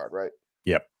Hudson Card, right?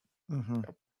 Yep. Mm-hmm.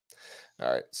 Yep.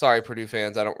 All right. Sorry, Purdue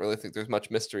fans. I don't really think there's much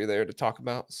mystery there to talk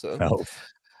about. So. No.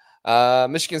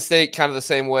 Michigan State, kind of the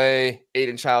same way.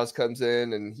 Aiden Childs comes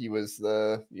in, and he was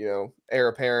the heir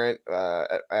apparent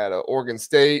at Oregon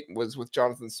State. Was with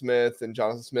Jonathan Smith, and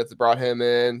Jonathan Smith brought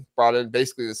in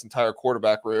basically this entire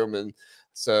quarterback room, and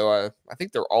so I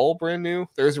think they're all brand new.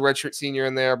 There's a redshirt senior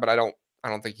in there, but I don't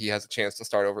think he has a chance to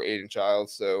start over Aiden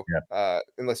Childs. So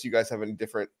unless you guys have any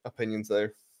different opinions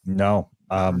there, no.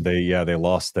 They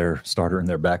lost their starter and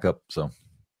their backup, so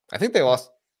I think they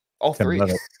lost all three.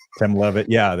 Tim Levitt.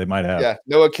 Yeah, they might have. Yeah.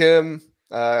 Noah Kim,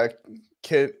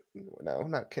 Kent. No,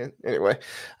 not Kent. Anyway.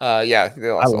 Yeah. They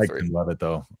lost all three. Tim Levitt,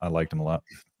 though. I liked him a lot.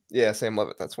 Yeah. Sam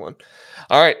Levitt. That's one.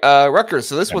 All right. Rutgers.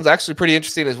 So this one's actually pretty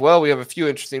interesting as well. We have a few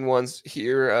interesting ones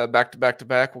here back to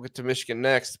back. We'll get to Michigan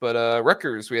next. But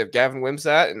Rutgers, we have Gavin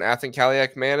Wimsatt and Athan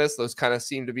Kaliak-Manis. Those kind of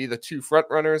seem to be the two front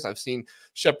runners. I've seen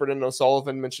Shepard and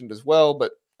O'Sullivan mentioned as well,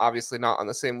 but obviously not on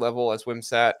the same level as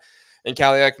Wimsatt and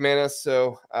Kaliak-Manis.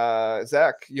 So,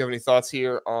 Zach, you have any thoughts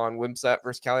here on Wimsatt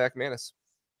versus Kaliak-Manis?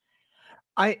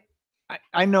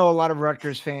 I know a lot of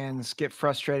Rutgers fans get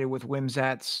frustrated with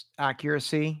Wimsatt's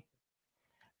accuracy.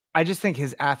 I just think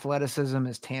his athleticism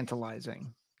is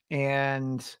tantalizing,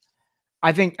 and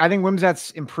I think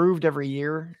Wimsatt's improved every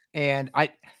year. And I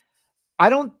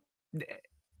don't.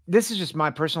 This is just my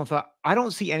personal thought. I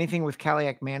don't see anything with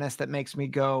Kaliak-Manis that makes me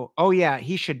go, "Oh yeah,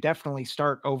 he should definitely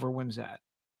start over Wimsatt."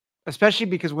 Especially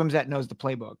because Wimsatt knows the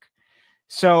playbook.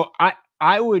 So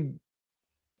I would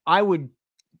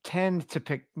tend to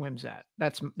pick Wimsatt.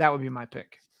 That would be my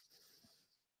pick.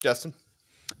 Justin?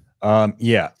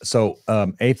 Yeah. So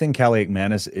Athan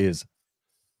Kaliak-Manis is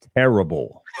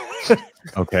terrible.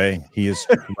 Okay. He is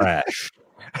trash.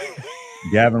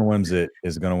 Gavin Wimsatt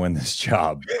is going to win this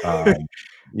job.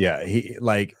 Yeah,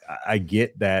 I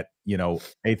get that,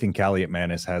 Athan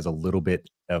Kaliak-Manis has a little bit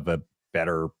of a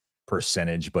better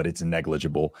percentage, but it's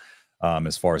negligible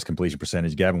as far as completion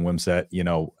percentage. Gavin Wimsatt,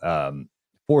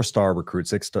 4-star recruit,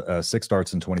 six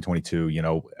starts in 2022,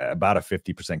 about a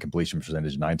 50% completion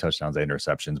percentage, 9 touchdowns, 8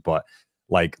 interceptions. But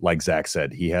like Zach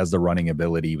said, he has the running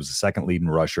ability. He was the second leading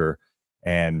rusher,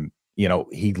 and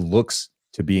he looks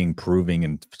to be improving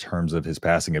in terms of his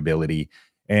passing ability.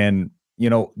 And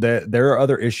there are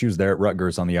other issues there at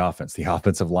Rutgers on the offense. The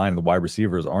offensive line, the wide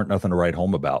receivers aren't nothing to write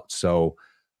home about. So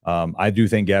I do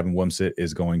think Gavin Wimsatt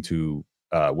is going to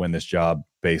win this job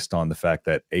based on the fact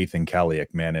that Athan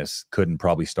Kaliak-Manis couldn't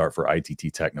probably start for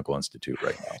ITT Technical Institute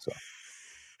right now. So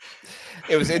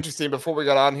it was interesting. Before we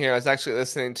got on here, I was actually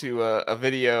listening to a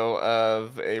video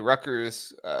of a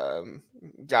Rutgers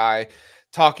guy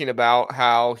talking about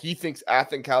how he thinks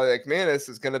Athan Kaliak-Manis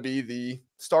is going to be the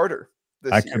starter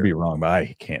this year. Could be wrong, but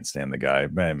I can't stand the guy,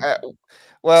 man.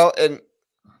 Well, and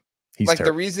he's like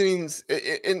terrible. The reasonings,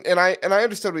 and I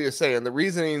understood what you're saying. The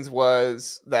reasonings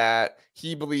was that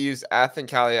he believes Athan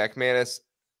Kaliak-Manis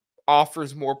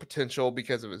offers more potential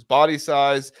because of his body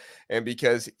size and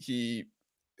because he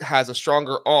has a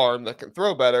stronger arm that can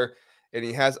throw better, and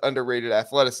he has underrated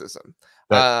athleticism.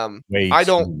 I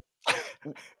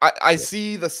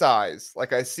see the size.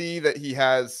 Like, I see that he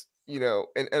has,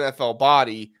 an NFL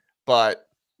body, but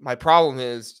my problem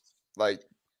is, like,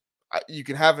 you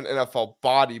can have an NFL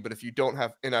body, but if you don't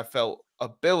have NFL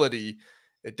ability,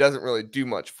 it doesn't really do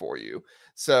much for you.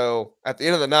 So at the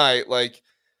end of the night, like,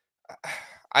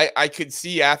 I could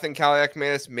see Athan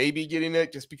Kaliak-Manis maybe getting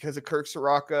it just because of Kirk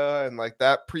Soraka and like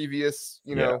that previous,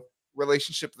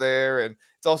 relationship there. And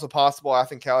it's also possible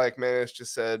Athan Kaliak-Manis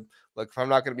just said, look, if I'm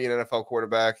not going to be an NFL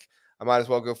quarterback, I might as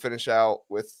well go finish out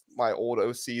with my old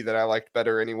OC that I liked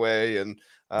better anyway. And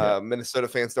Minnesota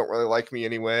fans don't really like me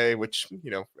anyway, which,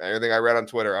 everything I read on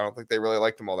Twitter, I don't think they really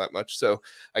liked him all that much. So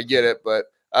I get it. But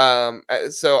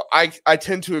so I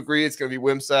tend to agree it's going to be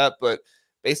Wimsatt, but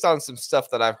based on some stuff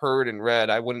that I've heard and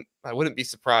read, I wouldn't be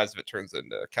surprised if it turns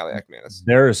into Kaliak-Manis.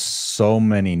 There's so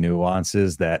many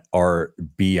nuances that are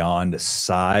beyond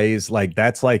size. Like,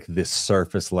 that's like this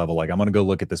surface level. Like, I'm going to go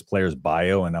look at this player's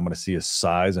bio and I'm going to see his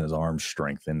size and his arm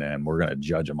strength, and then we're going to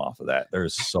judge him off of that.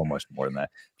 There's so much more than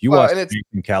that. If you watch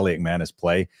Kaliak-Manis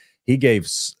play, he gave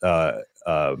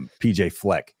PJ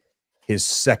Fleck his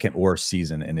second worst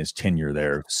season in his tenure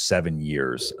there, 7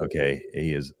 years. Okay.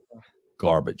 He is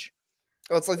garbage.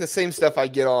 Oh, it's like the same stuff I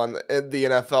get on the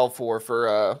NFL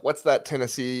for what's that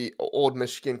Tennessee Old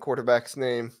Michigan quarterback's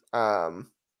name? He was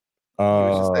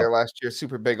just there last year,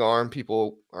 super big arm.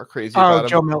 People are crazy about him.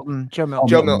 Joe Milton. Joe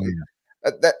Milton.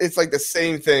 It's like the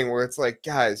same thing where it's like,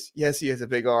 guys, yes, he has a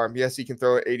big arm. Yes, he can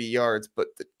throw it 80 yards, but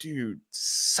the dude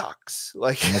sucks.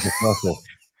 Like,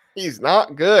 he's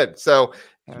not good. So,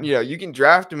 you can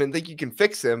draft him and think you can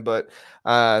fix him, but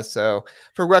so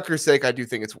for Rutgers' sake, I do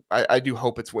think I do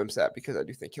hope it's Wimsatt because I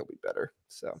do think he'll be better.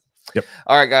 So, yep.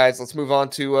 All right, guys, let's move on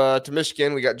to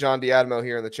Michigan. We got John Diadamo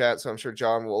here in the chat, so I'm sure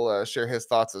John will share his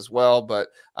thoughts as well. But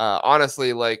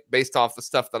honestly, like based off the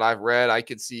stuff that I've read, I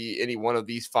could see any one of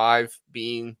these 5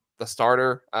 being the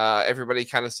starter. Everybody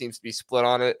kind of seems to be split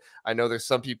on it. I know there's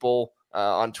some people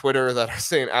on Twitter that are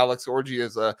saying Alex Orji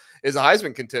is a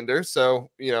Heisman contender.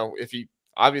 So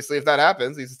if that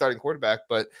happens, he's a starting quarterback.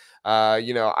 But I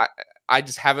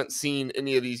just haven't seen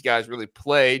any of these guys really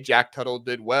play. Jack Tuttle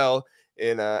did well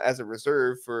in as a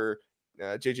reserve for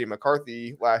JJ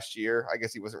McCarthy last year. I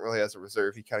guess he wasn't really as a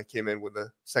reserve. He kind of came in when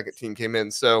the second team came in.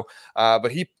 So,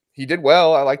 but he did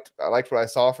well. I liked what I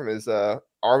saw from his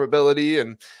arm ability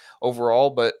and overall.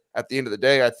 But at the end of the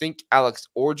day, I think Alex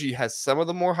Orji has some of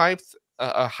the more hype,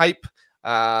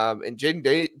 and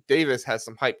Jaden Davis has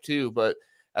some hype too. But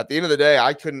at the end of the day,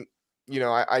 I couldn't.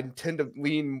 I tend to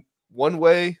lean one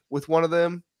way with one of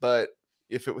them. But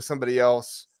if it was somebody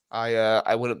else,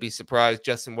 I wouldn't be surprised.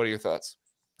 Justin, what are your thoughts?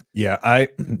 Yeah, I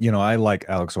like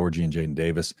Alex Orji and Jaden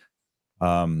Davis.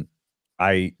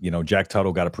 Jack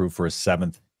Tuttle got approved for his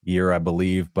 7th year, I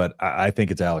believe, but I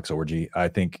think it's Alex Orji. I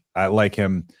think I like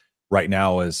him right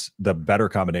now as the better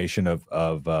combination of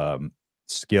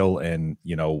skill and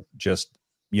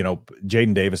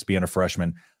Jaden Davis being a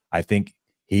freshman. I think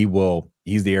he's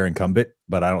the air incumbent,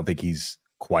 but I don't think he's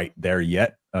quite there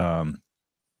yet. I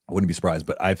wouldn't be surprised,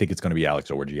 but I think it's going to be Alex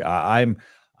Orji.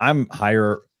 I'm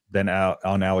higher than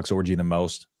on Alex Orji than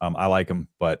most. I like him,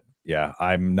 but yeah,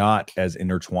 I'm not as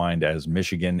intertwined as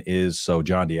Michigan is. So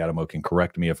John Diadamo can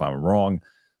correct me if I'm wrong,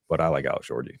 but I like Alex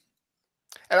Orji.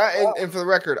 And for the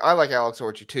record, I like Alex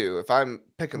Orji too. If I'm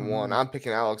picking one, I'm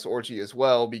picking Alex Orji as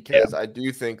well because I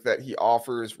do think that he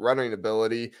offers running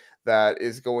ability that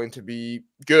is going to be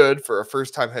good for a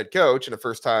first-time head coach and a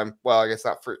first-time. Well, I guess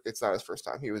it's not his first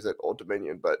time. He was at Old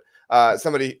Dominion, but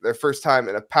their first time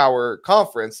in a power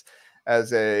conference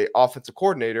as a offensive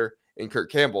coordinator in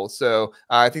Kirk Campbell. So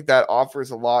I think that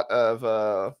offers a lot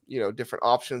of different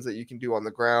options that you can do on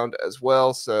the ground as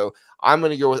well. So I'm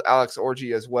going to go with Alex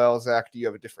Orji as well. Zach, do you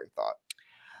have a different thought?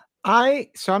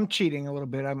 I'm cheating a little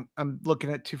bit. I'm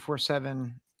looking at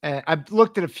 247. I've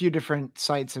looked at a few different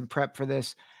sites in prep for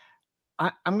this.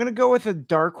 I'm going to go with a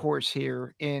dark horse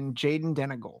here in Jaden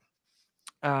Denegal.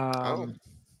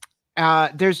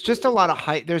 There's just a lot of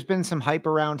hype. There's been some hype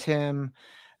around him.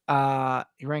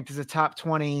 He ranked as a top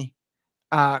 20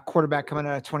 quarterback coming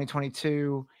out of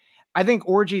 2022. I think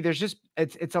Orji,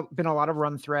 it's been a lot of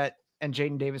run threat, and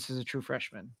Jaden Davis is a true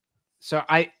freshman. So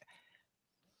I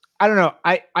don't know.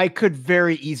 I could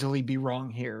very easily be wrong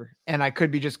here, and I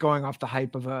could be just going off the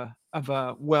hype of a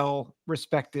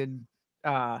well-respected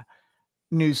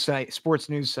sports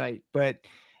news site. But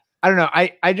I don't know.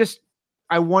 I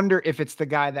wonder if it's the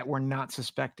guy that we're not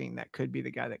suspecting that could be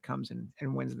the guy that comes in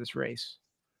and wins this race.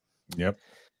 Yep.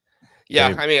 Yeah,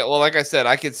 Dave. I mean, well, like I said,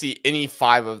 I could see any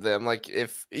 5 of them. Like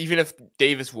even if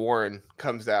Davis Warren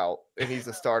comes out and he's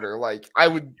a starter, like I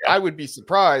would be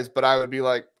surprised, but I would be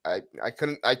like, I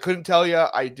couldn't tell you.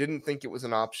 I didn't think it was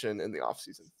an option in the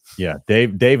offseason. Yeah,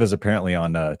 Dave is apparently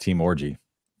on Team Orji,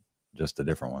 just a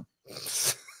different one.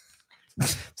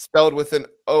 Spelled with an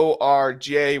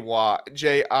ORJI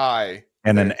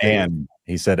and an N.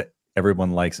 He said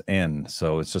everyone likes N,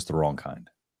 so it's just the wrong kind.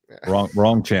 Yeah.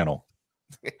 Wrong channel.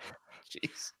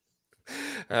 Jeez.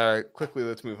 All right, quickly,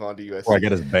 let's move on to USC. Or I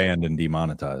get us banned and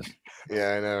demonetized.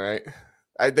 Yeah, I know, right?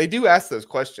 They do ask those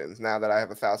questions now that I have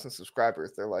 1,000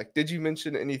 subscribers. They're like, "Did you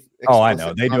mention any?" Oh, I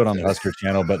know they do it on the Husker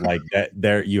channel, but like that,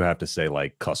 there you have to say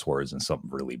like cuss words and something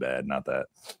really bad, not that.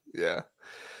 Yeah.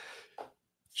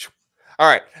 All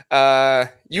right.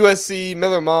 USC,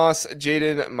 Miller Moss,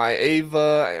 Jaden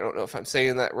Maeva. I don't know if I'm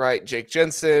saying that right. Jake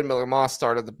Jensen. Miller Moss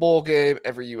started the bowl game.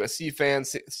 Every USC fan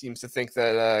seems to think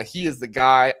that he is the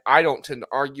guy. I don't tend to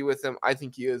argue with him. I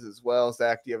think he is as well.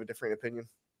 Zach, do you have a different opinion?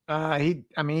 He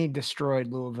destroyed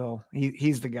Louisville.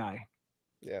 He's the guy.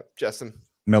 Yeah. Justin.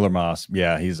 Miller Moss.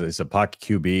 Yeah. He's a pocket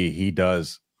QB. He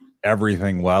does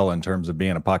everything well in terms of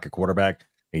being a pocket quarterback.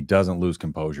 He doesn't lose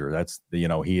composure. That's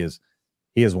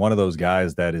he is one of those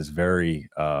guys that is very,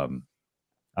 I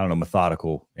don't know,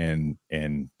 methodical in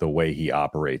the way he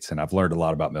operates. And I've learned a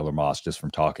lot about Miller Moss just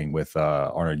from talking with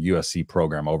on a USC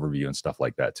program overview and stuff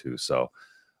like that too. So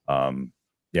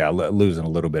yeah, using a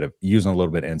little bit of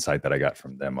insight that I got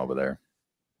from them over there.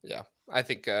 Yeah, I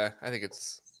think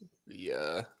it's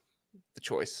the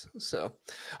choice. So,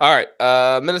 all right,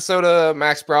 Minnesota,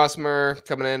 Max Brosmer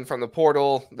coming in from the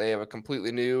portal. They have a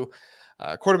completely new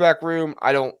quarterback room.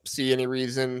 I don't see any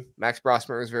reason. Max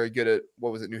Brosmer is very good at,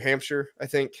 what was it, New Hampshire, I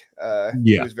think.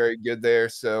 He was very good there.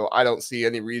 So I don't see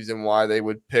any reason why they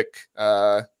would pick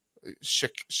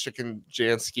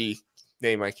Shikanjansky,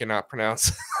 name I cannot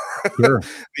pronounce. Sure.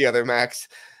 The other Max.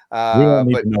 We don't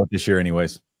need to know it this year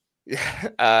anyways.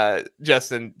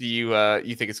 Justin, do you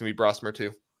think it's gonna be Brosmer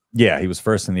too? Yeah, he was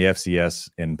first in the FCS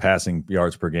in passing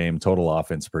yards per game, total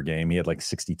offense per game. He had like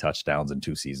 60 touchdowns in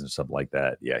 2 seasons, something like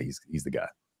that. Yeah, he's the guy.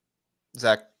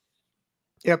 Zach.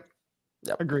 Yep.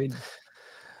 Agreed.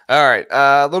 All right.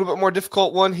 A little bit more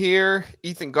difficult one here.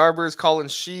 Ethan Garbers, Colin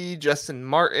Shee, Justin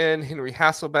Martin, Henry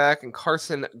Hasselbeck, and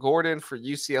Carson Gordon for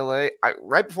UCLA.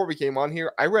 Right before we came on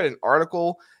here, I read an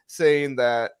article saying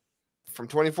that from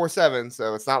 24/7,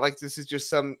 so it's not like this is just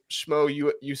some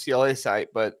schmo UCLA site,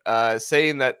 but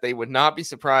saying that they would not be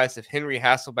surprised if Henry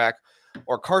Hasselbeck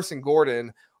or Carson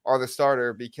Gordon are the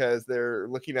starter, because they're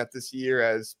looking at this year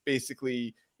as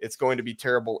basically it's going to be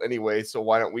terrible anyway, so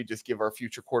why don't we just give our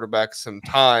future quarterbacks some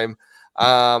time?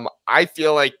 I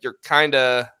feel like you're kind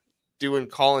of doing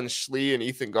Colin Schlee and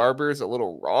Ethan Garbers a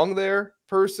little wrong there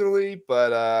personally,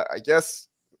 but I guess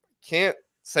can't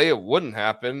say it wouldn't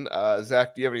happen.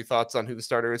 Zach, do you have any thoughts on who the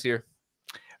starter is here?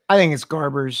 I think it's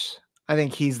Garbers. I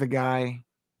think he's the guy.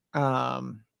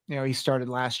 He started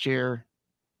last year.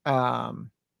 Yeah,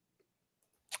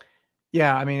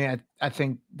 I mean, I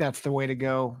think that's the way to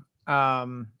go.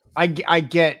 I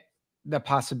get the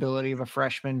possibility of a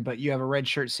freshman, but you have a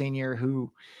redshirt senior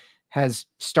who has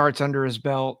starts under his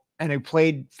belt and who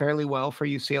played fairly well for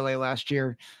UCLA last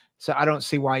year. So I don't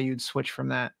see why you'd switch from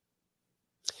that.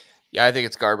 Yeah, I think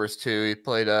it's Garbers too. He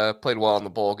played well in the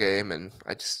bowl game, and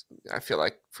I feel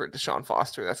like for Deshaun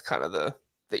Foster, that's kind of the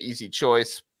easy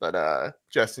choice. But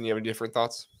Justin, you have any different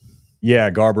thoughts? Yeah,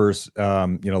 Garbers,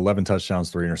 11 touchdowns,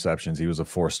 3 interceptions. He was a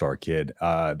 4-star kid.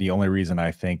 The only reason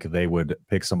I think they would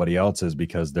pick somebody else is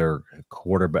because their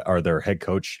quarterback or their head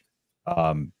coach,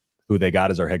 who they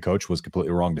got as their head coach, was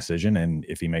completely wrong decision. And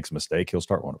if he makes a mistake, he'll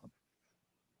start one of them.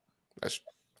 That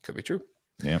could be true.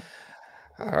 Yeah.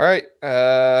 All right.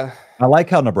 I like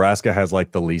how Nebraska has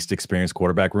like the least experienced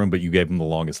quarterback room, but you gave them the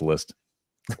longest list.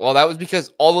 Well, that was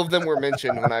because all of them were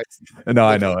mentioned when I. No,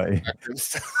 I know.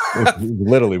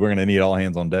 Literally, we're going to need all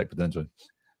hands on deck potentially.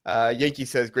 Yankee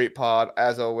says, "Great pod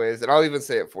as always," and I'll even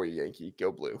say it for you, Yankee.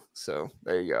 Go blue. So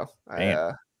there you go.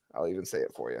 I'll even say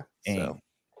it for you. So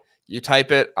you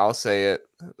type it, I'll say it.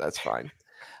 That's fine.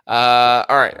 All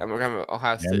right, I'm gonna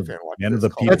Ohio State fan.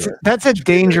 That's a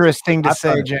dangerous thing to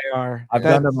say, JR. I've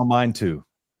done it on mine too.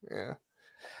 Yeah.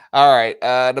 All right,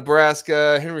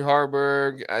 Nebraska, Henry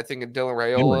Harburg, I think, and Dylan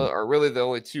Raiola are really the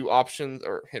only 2 options,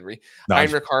 or Heinrich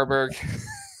Harburg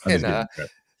and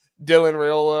Dylan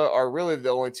Raiola are really the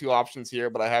only 2 options here,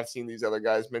 but I have seen these other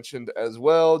guys mentioned as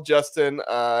well. Justin, who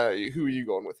are you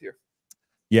going with here?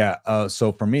 Yeah,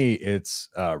 so for me, it's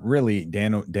really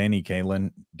Danny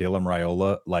Kaelin, Dylan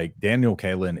Raiola. Like Daniel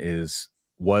Kaelin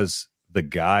was the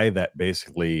guy that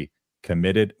basically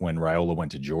committed when Raiola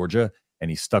went to Georgia, and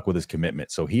he stuck with his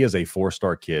commitment. So he is a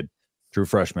 4-star kid, true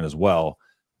freshman as well.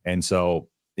 And so,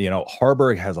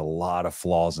 Harburg has a lot of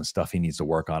flaws and stuff he needs to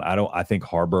work on. I don't think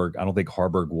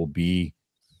Harburg will be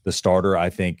the starter. I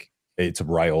think it's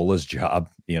Raiola's job,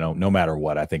 no matter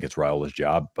what. I think it's Raiola's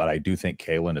job, but I do think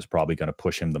Kaelin is probably going to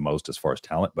push him the most as far as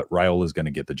talent, but Raiola is going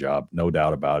to get the job. No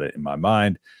doubt about it in my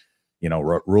mind.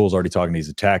 Rule's already talking. He's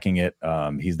attacking it.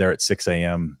 He's there at 6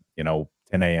 a.m.,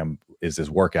 10 a.m. is his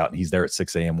workout, and he's there at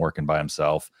 6 a.m. working by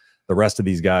himself. The rest of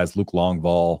these guys, Luke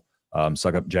Longval,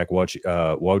 suck up Jack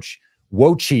Wochi.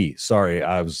 Sorry,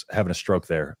 I was having a stroke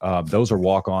there. Those are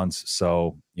walk-ons.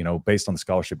 So, based on the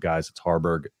scholarship guys, it's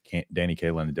Harburg, Danny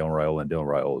Kaelin, and Dylan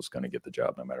Raiola is going to get the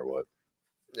job no matter what.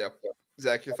 Yeah.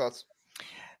 Zach, your thoughts?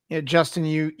 Yeah, Justin,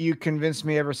 you convinced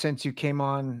me ever since you came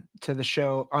on to the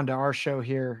show, onto our show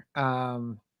here,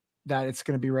 that it's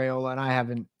going to be Raiola, and I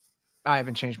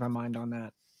haven't changed my mind on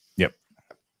that. Yep.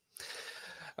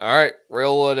 All right,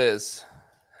 Raiola it is.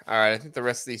 All right, I think the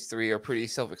rest of these 3 are pretty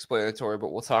self-explanatory,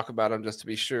 but we'll talk about them just to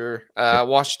be sure.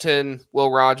 Washington,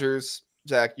 Will Rogers.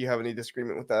 Zach, you have any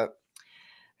disagreement with that?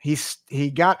 He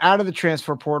got out of the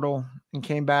transfer portal and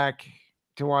came back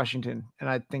to Washington, and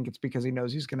I think it's because he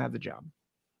knows he's going to have the job.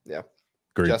 Yeah.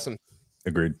 Agreed. Justin?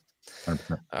 Agreed.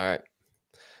 100%. All right.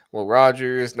 Will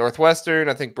Rogers, Northwestern.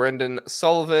 I think Brendan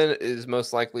Sullivan is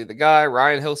most likely the guy.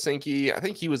 Ryan Helsinki, I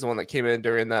think he was the one that came in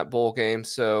during that bowl game.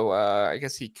 So I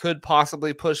guess he could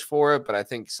possibly push for it, but I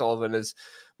think Sullivan is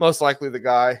most likely the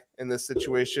guy in this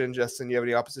situation. Justin, you have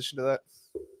any opposition to that?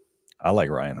 I like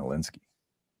Ryan Helsinki.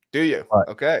 Do you?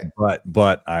 Okay.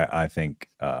 But I think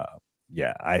I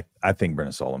think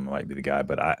Brendan Sullivan might be the guy.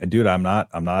 But I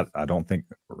don't think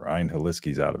Ryan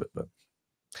Helsinki's out of it, but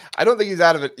I don't think he's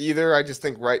out of it either. I just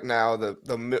think right now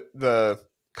the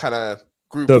kind of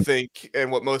group think and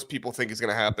what most people think is going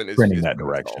to happen is trending that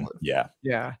direction. Sullivan.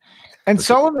 Yeah. And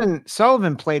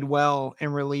Sullivan played well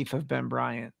in relief of Ben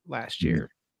Bryant last year.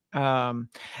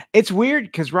 It's weird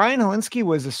because Ryan Helsinki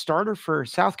was a starter for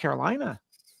South Carolina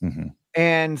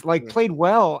and played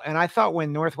well. And I thought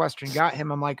when Northwestern got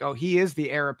him, I'm like, oh, he is the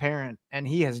heir apparent, and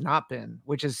he has not been,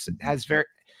 which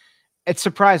it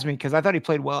surprised me because I thought he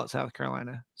played well at South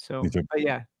Carolina. So, but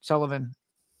yeah, Sullivan.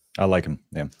 I like him.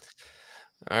 Yeah.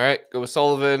 All right, go with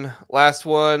Sullivan. Last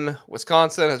one,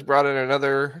 Wisconsin has brought in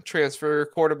another transfer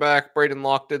quarterback. Braden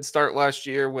Locke did start last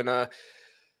year when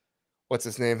what's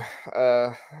his name?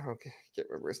 Okay, can't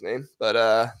remember his name, but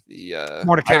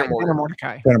Mordecai. Tanner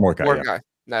Mordecai. Yeah.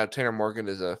 Now Tanner Morgan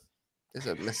is a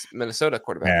Minnesota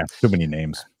quarterback. Yeah, too many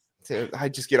names. I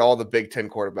just get all the Big Ten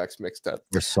quarterbacks mixed up.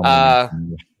 There's so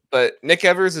many. But Nick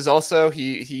Evers is also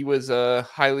he was a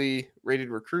highly rated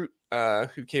recruit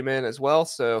who came in as well,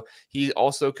 so he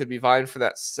also could be vying for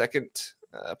that second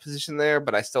position there.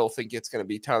 But I still think it's going to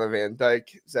be Tyler Van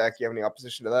Dyke. Zach, you have any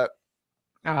opposition to that?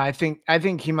 I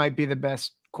think he might be the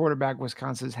best quarterback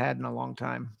Wisconsin's had in a long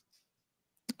time.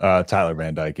 Tyler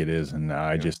Van Dyke, it is, and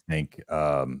I just think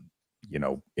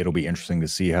it'll be interesting to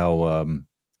see how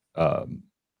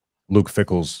Luke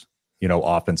Fickell's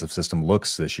offensive system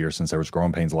looks this year, since there was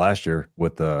growing pains last year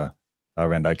with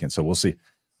Van Dyke. And so we'll see.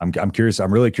 I'm curious.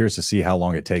 I'm really curious to see how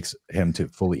long it takes him to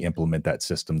fully implement that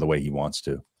system the way he wants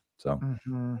to. So,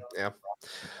 yeah.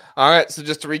 All right. So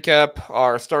just to recap,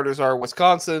 our starters are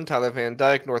Wisconsin, Tyler Van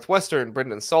Dyke; Northwestern,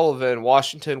 Brendan Sullivan;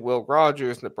 Washington, Will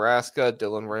Rogers; Nebraska,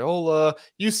 Dylan Raiola;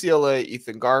 UCLA,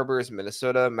 Ethan Garbers;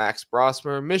 Minnesota, Max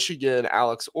Brosmer; Michigan,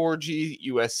 Alex Orji;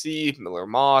 USC, Miller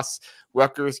Moss;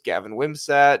 Rutgers, Gavin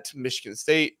Wimsatt; Michigan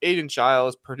State, Aiden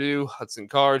Childs; Purdue, Hudson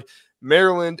Card;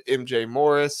 Maryland, MJ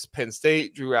Morris; Penn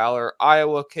State, Drew Aller;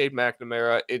 Iowa, Cade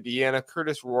McNamara; Indiana,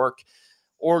 Curtis Rourke;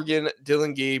 Oregon,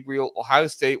 Dylan Gabriel; Ohio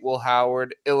State, Will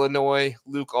Howard; Illinois,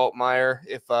 Luke Altmaier.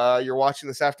 If you're watching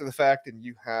this after the fact and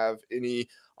you have any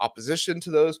opposition to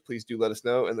those, please do let us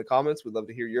know in the comments. We'd love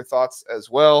to hear your thoughts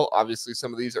as well. Obviously,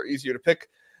 some of these are easier to pick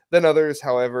than others.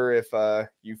 However, if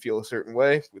you feel a certain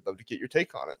way, we'd love to get your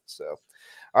take on it. So,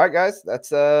 all right, guys,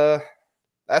 that's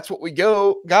what we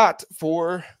got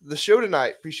for the show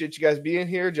tonight. Appreciate you guys being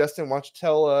here. Justin, why don't you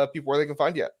tell people where they can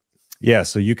find you at? Yeah,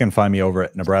 so you can find me over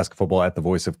at Nebraska Football at the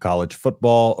Voice of College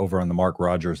Football over on the Mark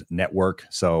Rogers Network.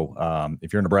 So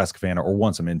if you're a Nebraska fan or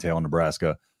want some intel on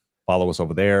Nebraska, follow us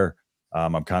over there.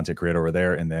 I'm a content creator over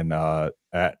there. And then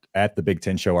at the Big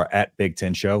Ten Show or at Big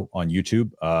Ten Show on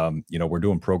YouTube, we're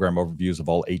doing program overviews of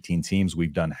all 18 teams.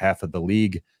 We've done half of the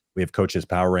league. We have coaches'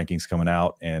 power rankings coming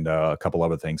out and a couple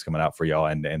other things coming out for y'all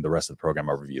and the rest of the program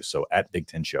overview. So at Big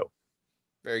Ten Show.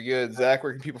 Very good. Zach,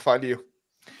 where can people find you?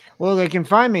 Well, they can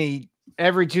find me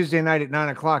every Tuesday night at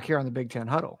 9:00 here on the Big Ten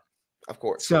Huddle. Of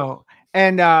course. So,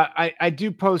 and I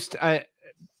do post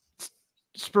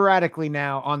sporadically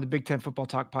now on the Big Ten Football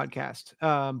Talk podcast.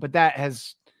 But that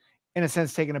has, in a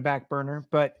sense, taken a back burner.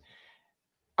 But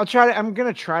I'm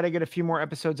going to try to get a few more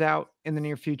episodes out in the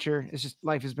near future. It's just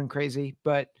life has been crazy.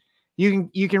 But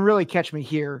you can really catch me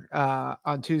here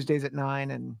on Tuesdays at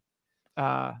 9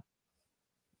 and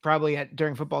probably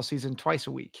during football season twice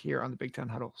a week here on the Big Ten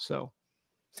Huddle. So.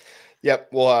 Yep,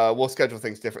 we'll schedule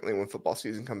things differently when football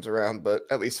season comes around, but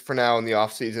at least for now in the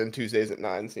off season, Tuesdays at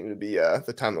 9 seem to be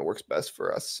the time that works best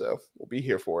for us. So we'll be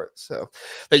here for it. So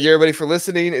thank you everybody for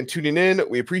listening and tuning in.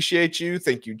 We appreciate you.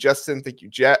 Thank you, Justin. Thank you,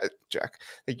 Jack.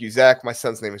 Thank you, Zach. My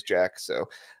son's name is Jack. So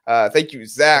thank you,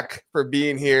 Zach, for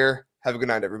being here. Have a good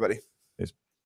night, everybody.